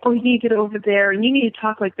barking at you. Oh, you need to get over there, and you need to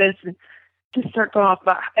talk like this, and just start going off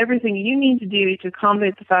about everything you need to do to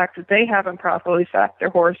accommodate the fact that they haven't properly sacked their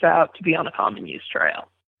horse out to be on a common use trail.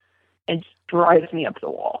 And just drives me up the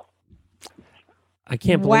wall. I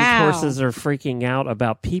can't believe horses are freaking out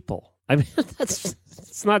about people. I mean,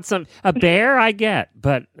 it's not a bear I get,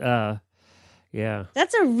 but yeah.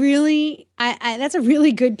 That's a really that's a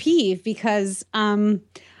really good peeve because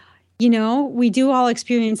we do all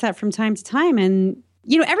experience that from time to time, and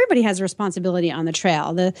everybody has a responsibility on the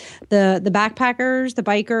trail. The backpackers, the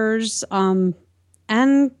bikers,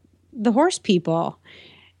 and the horse people.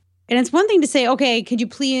 And it's one thing to say, okay, could you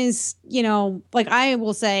please, like I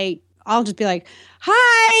will say, I'll just be like,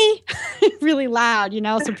 hi, really loud,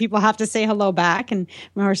 so people have to say hello back. And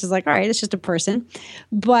my horse is like, all right, it's just a person.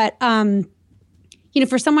 But,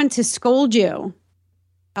 for someone to scold you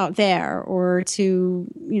out there or to,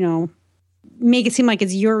 make it seem like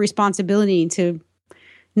it's your responsibility to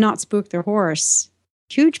not spook their horse,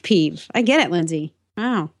 huge peeve. I get it, Lindsay.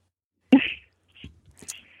 Wow.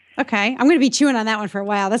 Okay, I'm going to be chewing on that one for a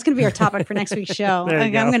while. That's going to be our topic for next week's show.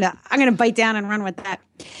 I'm going to bite down and run with that.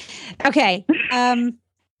 Okay,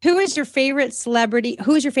 who is your favorite celebrity?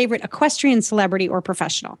 Who is your favorite equestrian celebrity or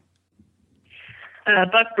professional?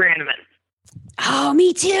 Buck Brannaman. Oh,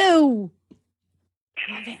 me too.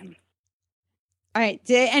 Love him. All right,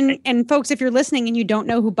 and folks, if you're listening and you don't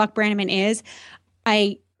know who Buck Brannaman is,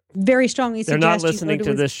 I very strongly suggest they're not listening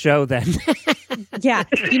to this show then. Yeah,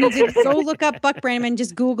 you need to go look up Buck Brannaman,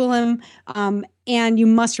 just Google him, and you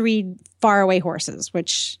must read Far Away Horses,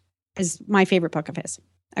 which is my favorite book of his.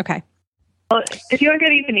 Okay. Well, if you want to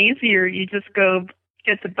get even easier, you just go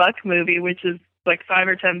get the Buck movie, which is like $5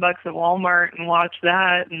 or $10 at Walmart, and watch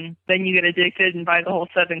that, and then you get addicted and buy the whole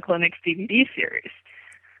Seven Clinics DVD series.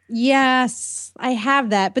 Yes, I have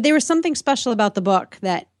that, but there was something special about the book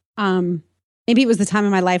that maybe it was the time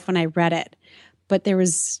in my life when I read it, but there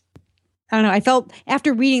was, I don't know, I felt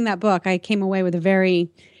after reading that book, I came away with a very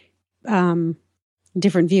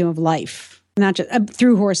different view of life, not just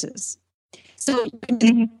through horses. So you can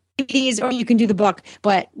do DVDs or you can do the book,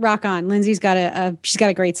 but rock on. Lindsay's got she's got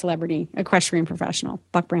a great celebrity, equestrian professional,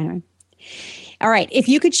 Buck Brannaman. All right. If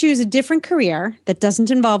you could choose a different career that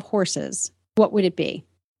doesn't involve horses, what would it be?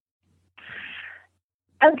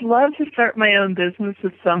 I'd love to start my own business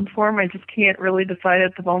of some form. I just can't really decide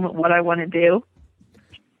at the moment what I want to do.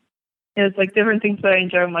 It's like different things that I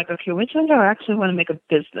enjoy. I'm like, okay, which one do I actually want to make a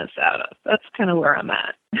business out of? That's kind of where I'm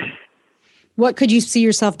at. What could you see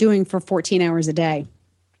yourself doing for 14 hours a day?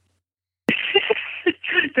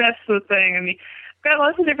 That's the thing. I mean, I've got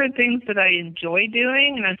lots of different things that I enjoy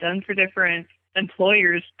doing, and I've done for different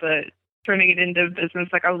employers, but turning it into business,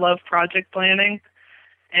 like I love project planning.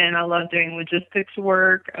 And I love doing logistics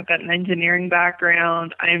work. I've got an engineering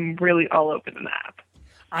background. I'm really all over the map.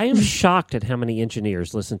 I am shocked at how many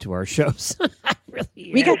engineers listen to our shows.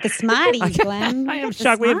 We got the smarties, Glenn. I am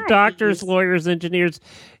shocked. We have doctors, lawyers, engineers.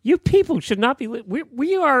 You people should not be.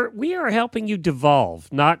 We are helping you devolve,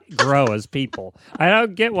 not grow as people. I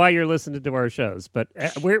don't get why you're listening to our shows, but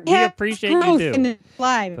we appreciate you do. In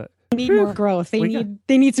live. But, they need more growth. They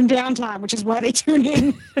need some downtime, which is why they tune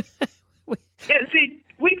in. Yeah, see,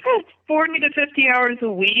 we've got 40 to 50 hours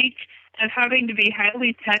a week of having to be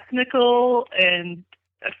highly technical and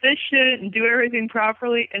efficient and do everything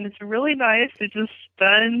properly. And it's really nice to just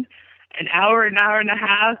spend an hour and a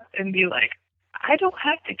half and be like, I don't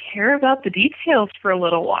have to care about the details for a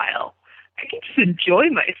little while. I can just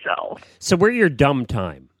enjoy myself. So we're your dumb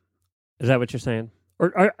time. Is that what you're saying? Or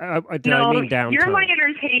did I mean downtime? You're my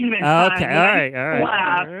entertainment time. Okay, all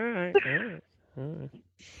right.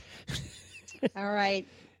 All right.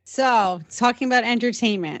 So, talking about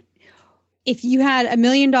entertainment, if you had $1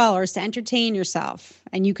 million to entertain yourself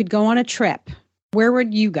and you could go on a trip, where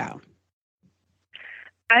would you go?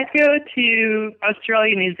 I'd go to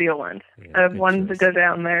Australia, New Zealand. Yeah, I've wanted to go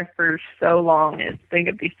down there for so long. I think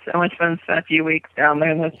it'd be so much fun to spend a few weeks down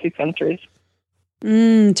there in those two countries.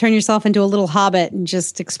 Turn yourself into a little hobbit and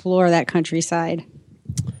just explore that countryside.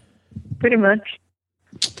 Pretty much.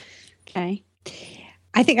 Okay.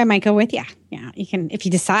 I think I might go with you. Yeah, you can, if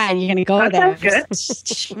you decide you're going to go That there. sounds good. Just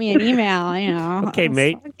shoot me an email, you know. Okay,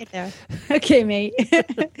 mate. I'll get there. Okay, mate.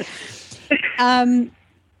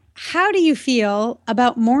 How do you feel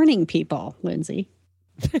about morning people, Lindsay?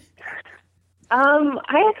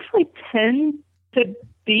 I actually tend to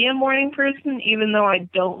be a morning person, even though I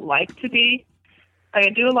don't like to be. I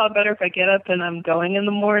do a lot better if I get up and I'm going in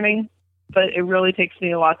the morning, but it really takes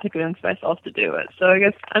me a lot to convince myself to do it. So I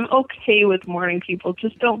guess I'm okay with morning people.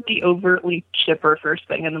 Just don't be overtly chipper first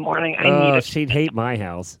thing in the morning. I need it. She'd hate my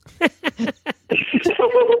house.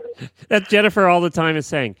 That's Jennifer all the time is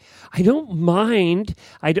saying, I don't mind.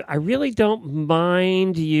 I really don't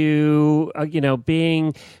mind you,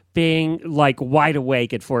 being like wide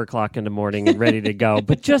awake at 4:00 in the morning and ready to go,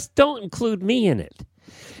 but just don't include me in it.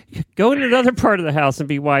 Go in another part of the house and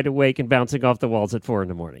be wide awake and bouncing off the walls at 4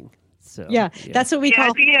 a.m. So Yeah, that's what we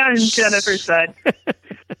call. Yeah, on Jennifer's side.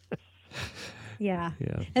 Yeah.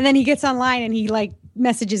 And then he gets online and he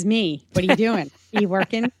messages me. What are you doing? Are you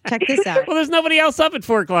working? Check this out. Well, there's nobody else up at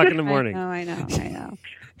 4:00 in the morning. I know.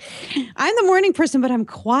 I'm the morning person, but I'm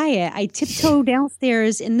quiet. I tiptoe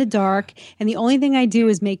downstairs in the dark, and the only thing I do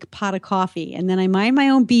is make a pot of coffee. And then I mind my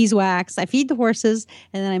own beeswax. I feed the horses,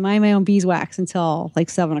 and then I mind my own beeswax until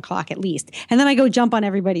 7 o'clock at least. And then I go jump on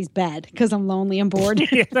everybody's bed because I'm lonely and bored.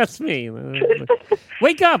 Yeah, that's me.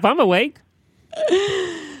 Wake up. I'm awake.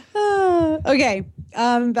 Okay.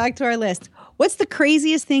 Back to our list. What's the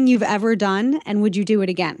craziest thing you've ever done, and would you do it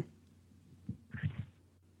again?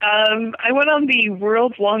 I went on the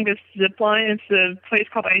world's longest zip line. It's a place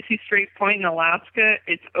called Icy Strait Point in Alaska.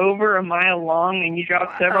 It's over a mile long, and you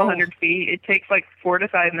drop several hundred feet. It takes 4 to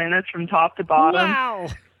 5 minutes from top to bottom. Wow.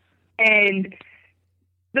 And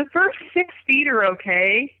the first 6 feet are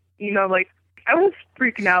okay. I was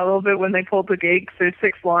freaking out a little bit when they pulled the gate because there's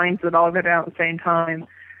 6 lines that all go down at the same time.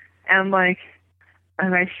 And am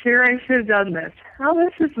I sure I should have done this? Oh,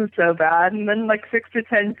 this isn't so bad. And then 6 to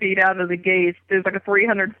 10 feet out of the gates, there's a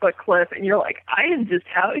 300-foot cliff, and you're like, I am just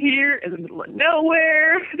out here in the middle of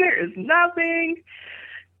nowhere. There is nothing.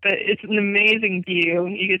 But it's an amazing view.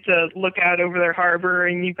 You get to look out over their harbor,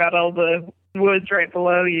 and you've got all the woods right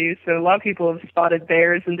below you. So a lot of people have spotted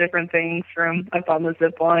bears and different things from up on the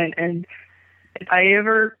zip line. And if I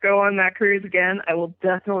ever go on that cruise again, I will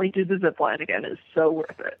definitely do the zip line again. It's so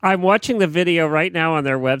worth it. I'm watching the video right now on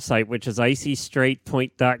their website, which is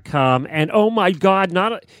icystraightpoint.com. And oh my God,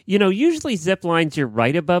 usually zip lines, you're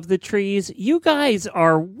right above the trees. You guys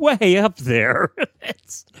are way up there.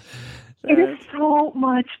 It is so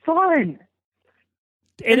much fun.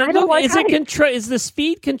 And is the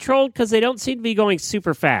speed controlled? Because they don't seem to be going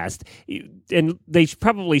super fast. And they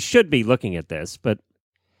probably should be looking at this, but...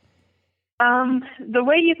 The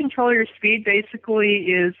way you control your speed basically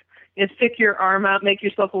is stick your arm out, make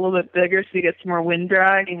yourself a little bit bigger so you get some more wind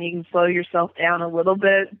drag, and you can slow yourself down a little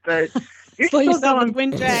bit, but you're still going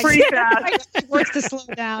wind drag. Pretty fast. It works to slow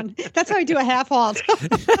down. That's how I do a half halt.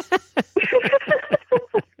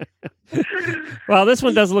 Well, this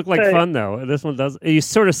one does look like fun, though. This one does. You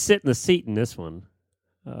sort of sit in the seat in this one.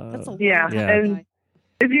 Yeah. And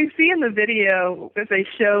if you see in the video, if they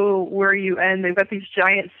show where you end, they've got these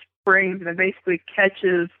giant springs, and it basically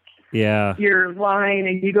catches your line,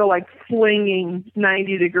 and you go flinging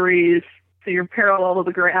 90 degrees, so you're parallel to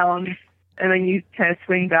the ground, and then you kind of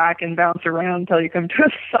swing back and bounce around until you come to a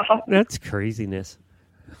stop. That's craziness.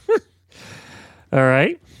 All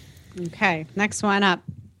right. Okay, next one up.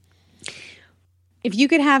 If you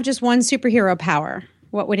could have just one superhero power,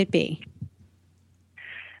 what would it be?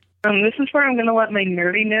 This is where I'm going to let my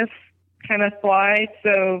nerdiness kind of fly.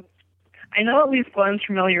 So I know at least Glenn's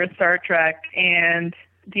familiar with Star Trek, and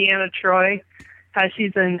Deanna Troi, how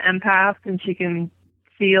she's an empath and she can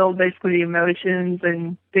feel basically the emotions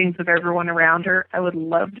and things of everyone around her. I would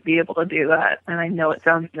love to be able to do that, and I know it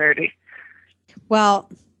sounds nerdy. Well,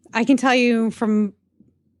 I can tell you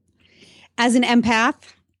as an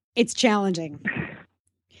empath, it's challenging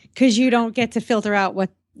because you don't get to filter out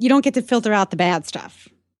the bad stuff.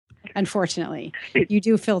 Unfortunately, you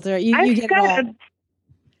do filter. You get it all.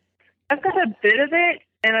 I've got a bit of it,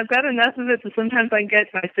 and I've got enough of it so sometimes I get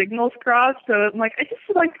my signals crossed. So I'm I just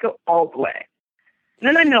would like to go all the way. And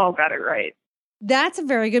then I know I've got it right. That's a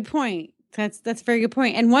very good point. That's a very good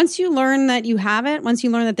point. And once you learn that you have it, once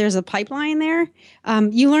you learn that there's a pipeline there,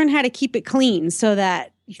 you learn how to keep it clean so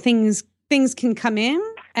that things can come in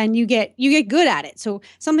and you get good at it. So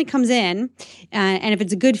something comes in, and if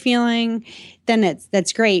it's a good feeling, then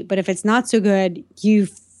that's great. But if it's not so good, you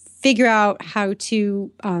figure out how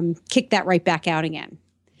to kick that right back out again.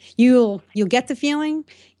 You'll get the feeling,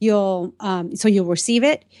 you'll receive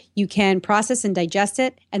it, you can process and digest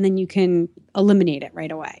it, and then you can eliminate it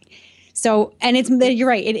right away. So, and you're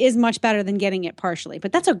right, it is much better than getting it partially,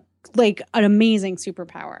 but that's an amazing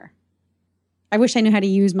superpower. I wish I knew how to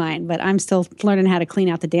use mine, but I'm still learning how to clean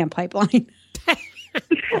out the damn pipeline.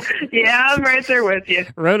 Yeah, I'm right there with you.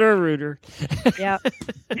 Roto-Rooter. Yep.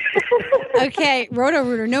 Okay,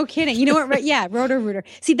 Roto-Rooter. No kidding. You know what? Yeah, Roto-Rooter.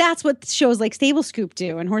 See, that's what shows like Stable Scoop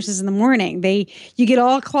do and Horses in the Morning. You get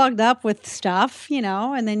all clogged up with stuff,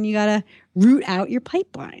 and then you got to root out your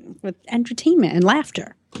pipeline with entertainment and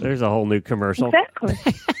laughter. There's a whole new commercial. Exactly.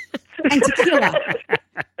 And tequila.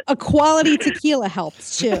 A quality tequila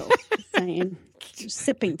helps too. Just saying.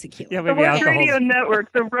 Sipping tequila. Yeah, The maybe Horse alcohol. Radio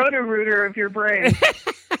Network, the Roto-Rooter of your brain.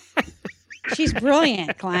 She's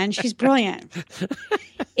brilliant, Glenn. She's brilliant.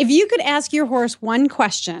 If you could ask your horse one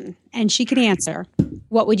question and she could answer,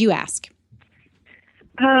 what would you ask?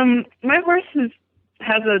 My horse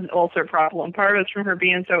has an ulcer problem. Part of it's from her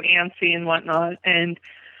being so antsy and whatnot. And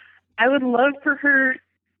I would love for her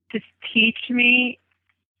to teach me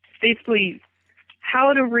basically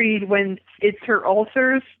how to read when it's her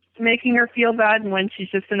ulcers making her feel bad and when she's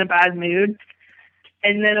just in a bad mood.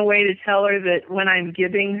 And then a way to tell her that when I'm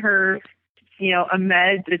giving her, a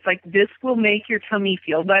med, it's like, this will make your tummy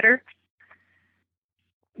feel better.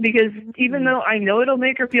 Because even though I know it'll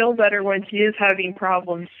make her feel better when she is having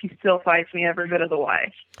problems, she still fights me every bit of the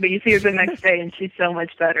way. But you see her the next day and she's so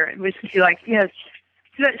much better. And she's like, yes,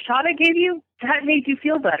 that shot I gave you, that made you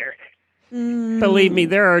feel better. Believe me,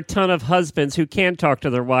 there are a ton of husbands who can talk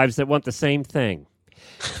to their wives that want the same thing.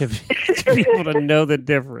 To be able to know the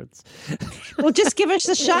difference. Well, just give us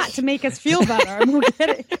a shot to make us feel better, and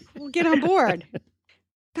we'll get on board.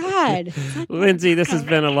 God, Lindsay, this has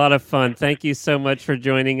been a lot of fun. Thank you so much for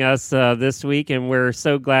joining us this week, and we're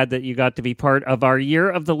so glad that you got to be part of our Year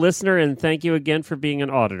of the Listener. And thank you again for being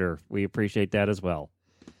an auditor. We appreciate that as well.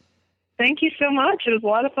 Thank you so much. It was a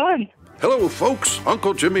lot of fun. Hello, folks.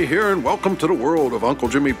 Uncle Jimmy here, and welcome to the world of Uncle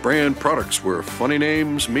Jimmy brand products, where funny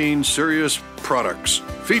names mean serious products.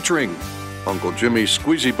 Featuring Uncle Jimmy's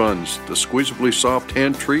Squeezy Buns, the squeezably soft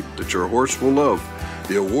hand treat that your horse will love.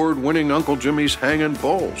 The award-winning Uncle Jimmy's Hangin'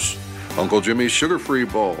 Balls. Uncle Jimmy's Sugar-Free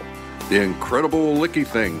Ball. The incredible Licky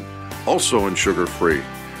Thing, also in sugar-free.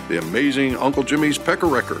 The amazing Uncle Jimmy's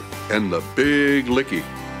Pecker-Wrecker, and the Big Licky.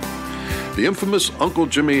 The infamous Uncle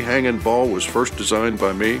Jimmy Hangin' Ball was first designed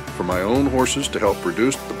by me for my own horses to help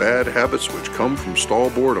reduce the bad habits which come from stall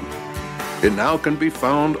boredom. It now can be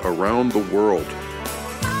found around the world.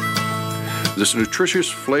 This nutritious,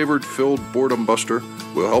 flavored, filled boredom buster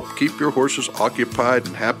will help keep your horses occupied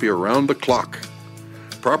and happy around the clock.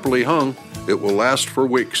 Properly hung, it will last for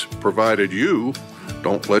weeks, provided you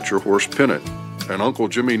don't let your horse pin it, and Uncle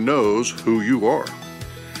Jimmy knows who you are.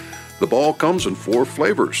 The ball comes in 4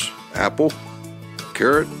 flavors: apple,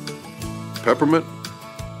 carrot, peppermint,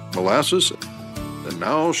 molasses, and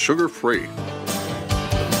now sugar-free.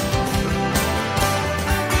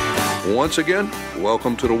 Once again,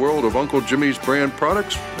 welcome to the world of Uncle Jimmy's brand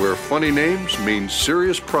products, where funny names mean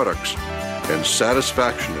serious products, and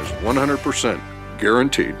satisfaction is 100%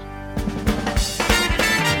 guaranteed.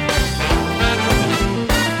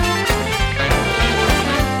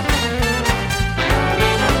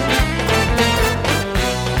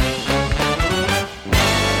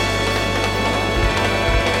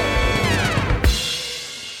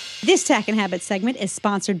 This Tack and Habit segment is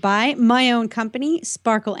sponsored by my own company,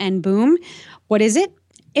 Sparkle and Boom. What is it?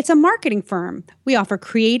 It's a marketing firm. We offer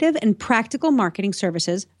creative and practical marketing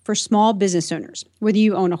services for small business owners. Whether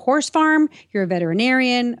you own a horse farm, you're a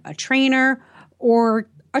veterinarian, a trainer, or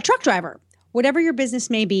a truck driver, whatever your business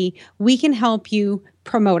may be, we can help you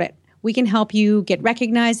promote it. We can help you get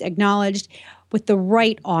recognized, acknowledged with the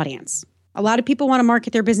right audience. A lot of people want to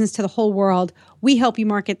market their business to the whole world. We help you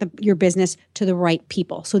market your business to the right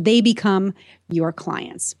people so they become your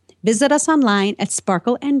clients. Visit us online at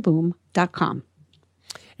sparkleandboom.com.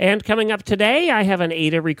 And coming up today, I have an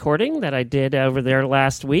ADA recording that I did over there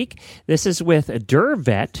last week. This is with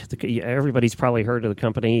DurVet. Everybody's probably heard of the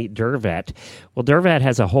company DurVet. Well, DurVet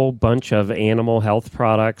has a whole bunch of animal health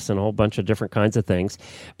products and a whole bunch of different kinds of things.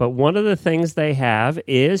 But one of the things they have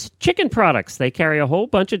is chicken products. They carry a whole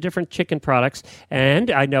bunch of different chicken products. And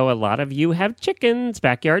I know a lot of you have chickens,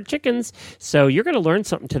 backyard chickens. So you're going to learn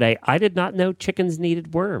something today. I did not know chickens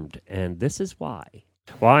needed wormed, and this is why.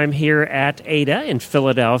 Well, I'm here at ADA in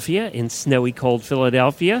Philadelphia, in snowy, cold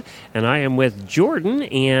Philadelphia, and I am with Jordan,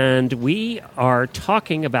 and we are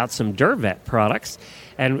talking about some DurVet products.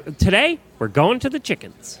 And today, we're going to the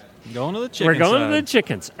chickens. Going to the chicken We're going side. to the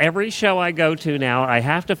chickens. Every show I go to now, I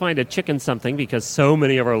have to find a chicken something because so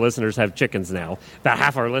many of our listeners have chickens now. About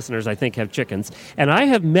half our listeners, I think, have chickens. And I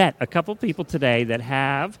have met a couple people today that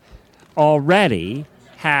already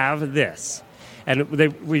have this. And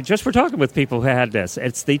we just were talking with people who had this.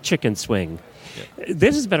 It's the chicken swing. Yeah.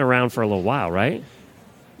 This has been around for a little while, right?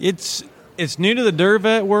 It's new to the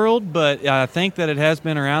Durvet world, but I think that it has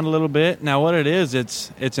been around a little bit. Now, what it is, it's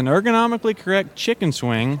an ergonomically correct chicken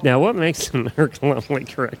swing. Now, what makes an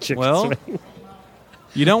ergonomically correct chicken swing?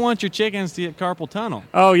 You don't want your chickens to get carpal tunnel.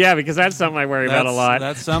 Oh, yeah, because that's something I worry about a lot.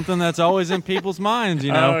 That's something that's always in people's minds,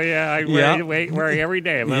 you know. Oh, yeah, I worry every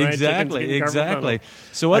day about Exactly.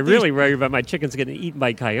 So what I really worry about my chickens getting eaten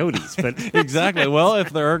by coyotes. But exactly. Well, if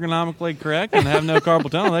they're ergonomically correct and have no carpal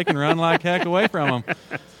tunnel, they can run like heck away from them.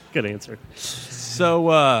 Good answer.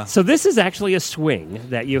 So this is actually a swing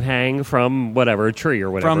that you hang from a tree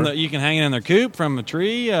or whatever. You can hang it in their coop from a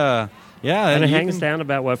tree. And it hangs down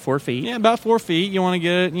about 4 feet. Yeah, about 4 feet. You want to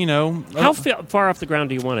get it, How far off the ground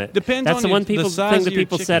do you want it? Depends. That's on the one the size thing that of your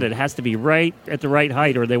people chicken. said. It has to be right at the right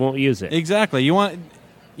height, or they won't use it. Exactly.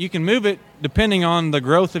 You can move it depending on the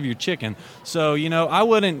growth of your chicken. So I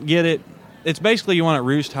wouldn't get it. It's basically you want it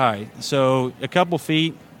roost height. So a couple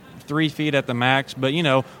feet. 3 feet at the max, but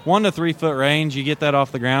 1 to 3 foot range, you get that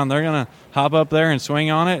off the ground, they're going to hop up there and swing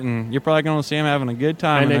on it, and you're probably going to see them having a good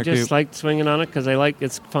time. And in they their just coop. like swinging on it because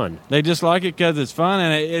it's fun. They just like it because it's fun,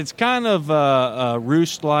 and it's kind of a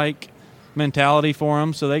roost-like mentality for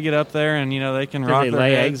them. So they get up there and they can rock Do they their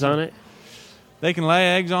lay heads. eggs on it? They can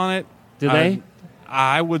lay eggs on it. Do they?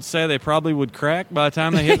 I would say they probably would crack by the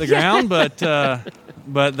time they hit the ground, but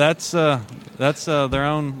that's their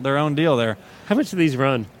own deal there. How much do these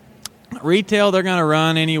run? Retail, they're going to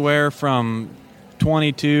run anywhere from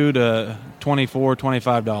 $22 to $24,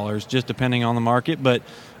 $25, just depending on the market. But,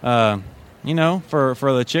 for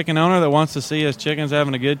the chicken owner that wants to see his chickens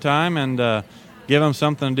having a good time and give them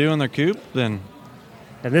something to do in their coop, then...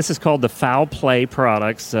 And this is called the Foul Play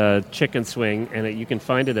Products Chicken Swing, and you can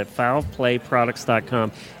find it at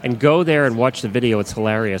foulplayproducts.com. And go there and watch the video. It's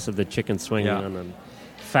hilarious of the chicken swinging on them.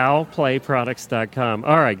 foulplayproducts.com.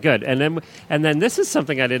 All right, good. And then this is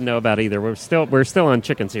something I didn't know about either. We're still on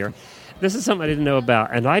chickens here. This is something I didn't know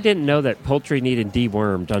about, and I didn't know that poultry needed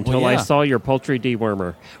dewormed until I saw your poultry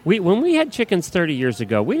dewormer. When we had chickens 30 years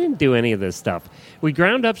ago, we didn't do any of this stuff. We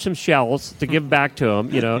ground up some shells to give back to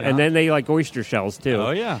them, and then they like oyster shells too.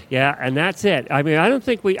 Oh yeah, yeah, and that's it. I mean, I don't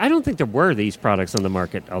think there were these products on the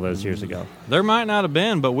market all those years ago. There might not have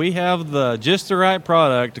been, but we have just the right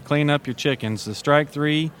product to clean up your chickens. The Strike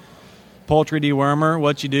 3 poultry dewormer.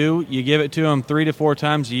 What you do, you give it to them 3 to 4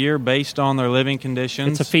 times a year based on their living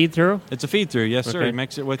conditions. It's a feed through? It's a feed through, yes, sir. You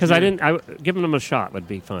mix it with... Because giving them a shot would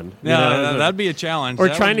be fun. No, that'd be a challenge. Or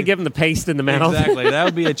trying to give them the paste in the mouth. Exactly, that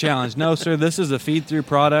would be a challenge. No, sir, this is a feed through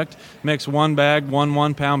product. Mix one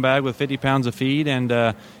 1 pound bag with 50 pounds of feed,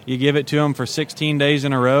 and you give it to them for 16 days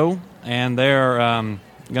in a row, and they're... going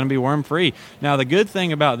to be worm free. Now, the good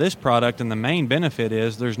thing about this product and the main benefit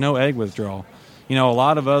is there's no egg withdrawal. There's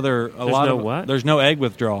no egg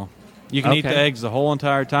withdrawal. You can eat the eggs the whole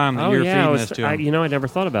entire time that you're feeding this to them. I never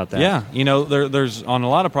thought about that. Yeah, there's on a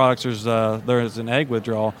lot of products there's an egg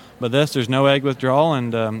withdrawal, but there's no egg withdrawal,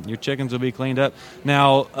 and your chickens will be cleaned up.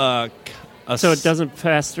 Now, so it doesn't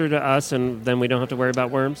pass through to us, and then we don't have to worry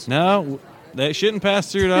about worms? No. They shouldn't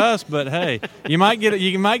pass through to us, but hey, you might get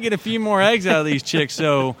a few more eggs out of these chicks.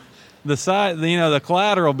 So the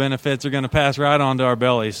collateral benefits are going to pass right onto our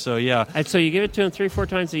bellies. So yeah. And so you give it to them 3-4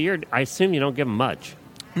 times a year. I assume you don't give them much.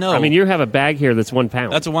 No, I mean you have a bag here that's 1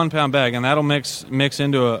 pound. That's a 1 pound bag, and that'll mix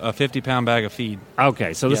into a 50 pound bag of feed.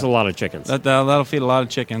 Okay, so this is a lot of chickens. That'll feed a lot of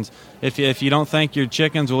chickens. If you don't think your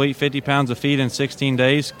chickens will eat 50 pounds of feed in 16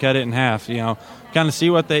 days, cut it in half. Kind of see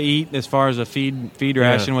what they eat as far as a feed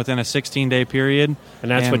ration within a 16-day period.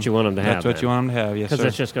 And that's what you want them to have. That's what you want them to have, yes, sir. Because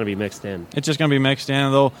it's just going to be mixed in. It's just going to be mixed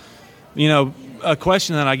in. A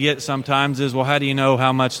question that I get sometimes is, well, how do you know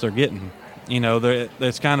how much they're getting?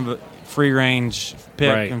 It's kind of a free-range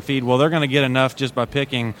pick and feed. Well, they're going to get enough just by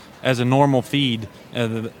picking as a normal feed.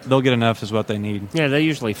 They'll get enough is what they need. Yeah, they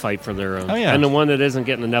usually fight for their own. Oh, yeah. And the one that isn't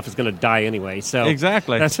getting enough is going to die anyway. So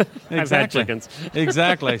exactly. I've had chickens.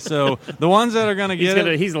 Exactly. So the ones that are going to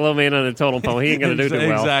get he's the low man on the totem pole. He ain't going to do too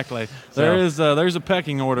well. Exactly. So. There's a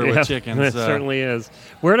pecking order with chickens. It certainly is.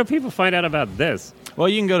 Where do people find out about this? Well,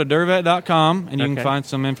 you can go to Durvet.com, and you can find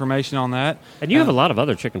some information on that. And you have a lot of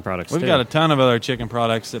other chicken products, We've got a ton of other chicken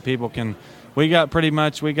products that people can... We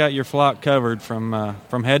got your flock covered from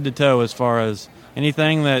head to toe as far as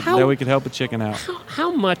anything that we could help a chicken out.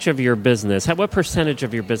 How much of your business, what percentage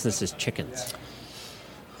of your business is chickens?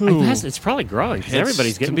 It's probably growing because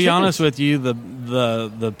everybody's getting. To be chickens. honest with you,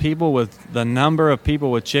 the people with the number of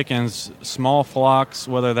people with chickens, small flocks,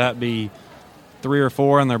 whether that be 3 or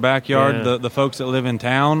 4 in their backyard, the folks that live in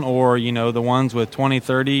town, or the ones with 20,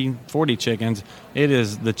 30, 40 chickens,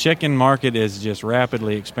 the chicken market is just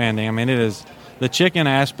rapidly expanding. I mean, the chicken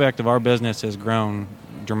aspect of our business has grown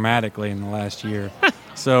dramatically in the last year.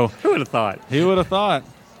 So who would have thought? Who would have thought?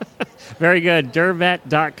 Very good.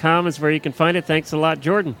 Dervet.com is where you can find it. Thanks a lot,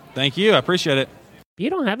 Jordan. Thank you. I appreciate it. You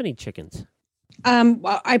don't have any chickens.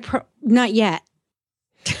 Not yet.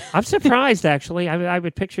 I'm surprised, actually. I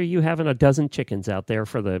would picture you having a dozen chickens out there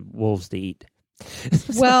for the wolves to eat.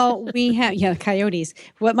 Well, we have, coyotes.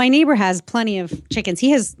 What my neighbor has plenty of chickens. He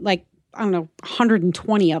has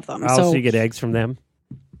 120 of them. So you get eggs from them?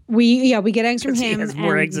 We get eggs from him. He has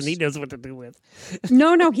more eggs than he knows what to do with.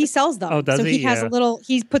 No, he sells them. Oh, does so he? He has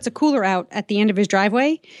he puts a cooler out at the end of his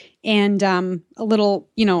driveway and a little,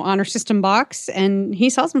 honor system box, and he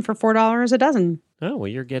sells them for $4 a dozen. Oh, well,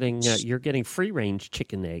 you're getting free range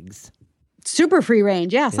chicken eggs. Super free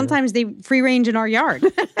range. Yeah. Sometimes they free range in our yard.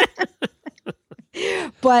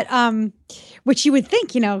 But which you would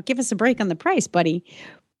think, give us a break on the price, buddy.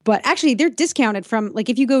 But actually, they're discounted from,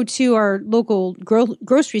 if you go to our local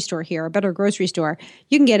grocery store here, a better grocery store,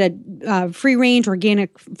 you can get a free-range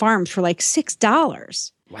organic farms for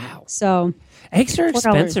 $6. Wow. So eggs are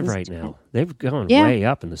expensive right now. They've gone way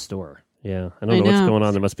up in the store. Yeah. I don't know what's going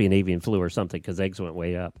on. There must be an avian flu or something because eggs went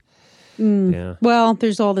way up. Yeah. Well,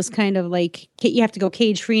 there's all this kind of you have to go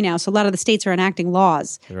cage-free now. So a lot of the states are enacting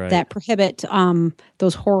laws that prohibit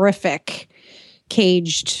those horrific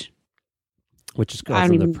caged. Which is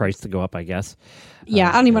causing the price to go up, I guess. Yeah,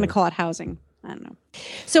 I don't even want to call it housing. I don't know.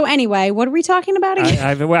 So anyway, what are we talking about again?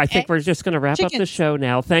 I think we're just going to wrap up the show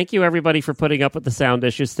now. Thank you, everybody, for putting up with the sound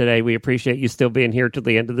issues today. We appreciate you still being here to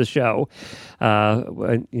the end of the show.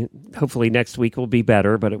 Hopefully next week will be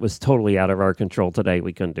better, but it was totally out of our control today.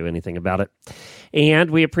 We couldn't do anything about it. And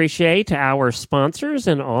we appreciate our sponsors,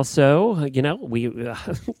 and also,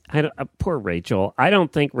 poor Rachel. I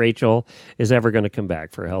don't think Rachel is ever going to come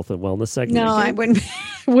back for a health and wellness segment. No, again.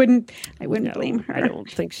 I wouldn't blame her. I don't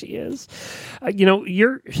think she is.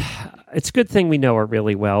 It's a good thing we know her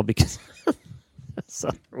really well because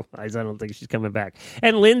otherwise I don't think she's coming back.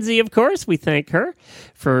 And Lindsay, of course, we thank her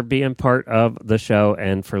for being part of the show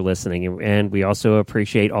and for listening. And we also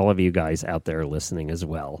appreciate all of you guys out there listening as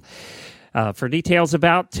well. For details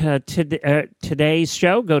about today's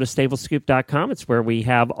show, go to stablescoop.com. It's where we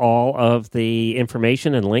have all of the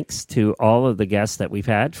information and links to all of the guests that we've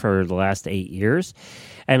had for the last 8 years.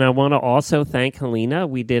 And I want to also thank Helena.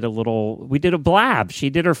 We did a blab. She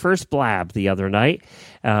did her first blab the other night.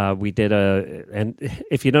 And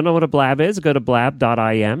if you don't know what a blab is, go to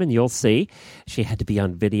blab.im and you'll see. She had to be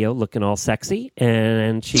on video looking all sexy,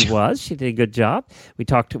 and she was. She did a good job.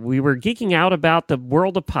 We were geeking out about the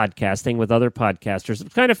world of podcasting with other podcasters. It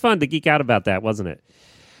was kind of fun to geek out about that, wasn't it?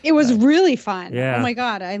 It was really fun. Yeah. Oh my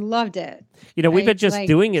God, I loved it. We've been just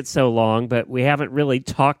doing it so long, but we haven't really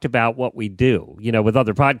talked about what we do, with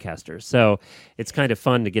other podcasters. So it's kind of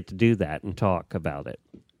fun to get to do that and talk about it.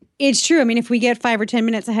 It's true. I mean, if we get 5 or 10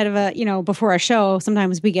 minutes ahead of before our show,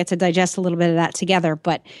 sometimes we get to digest a little bit of that together,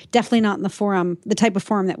 but definitely not in the type of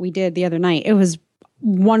forum that we did the other night. It was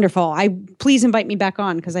wonderful. Please invite me back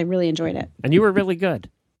on because I really enjoyed it. And you were really good.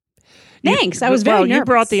 I was very nervous. You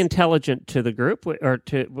brought the intelligent to the group,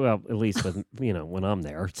 at least with when I'm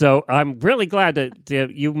there. So I'm really glad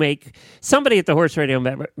that you make somebody at the Horse Radio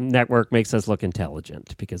Network makes us look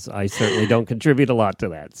intelligent, because I certainly don't contribute a lot to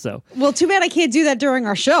that. So too bad I can't do that during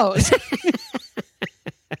our shows.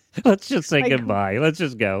 Let's just say goodbye. Let's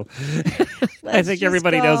just go. I think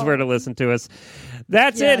everybody knows where to listen to us.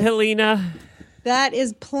 That's it, Helena. That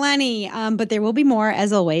is plenty, but there will be more,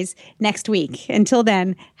 as always, next week. Until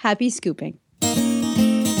then, happy scooping.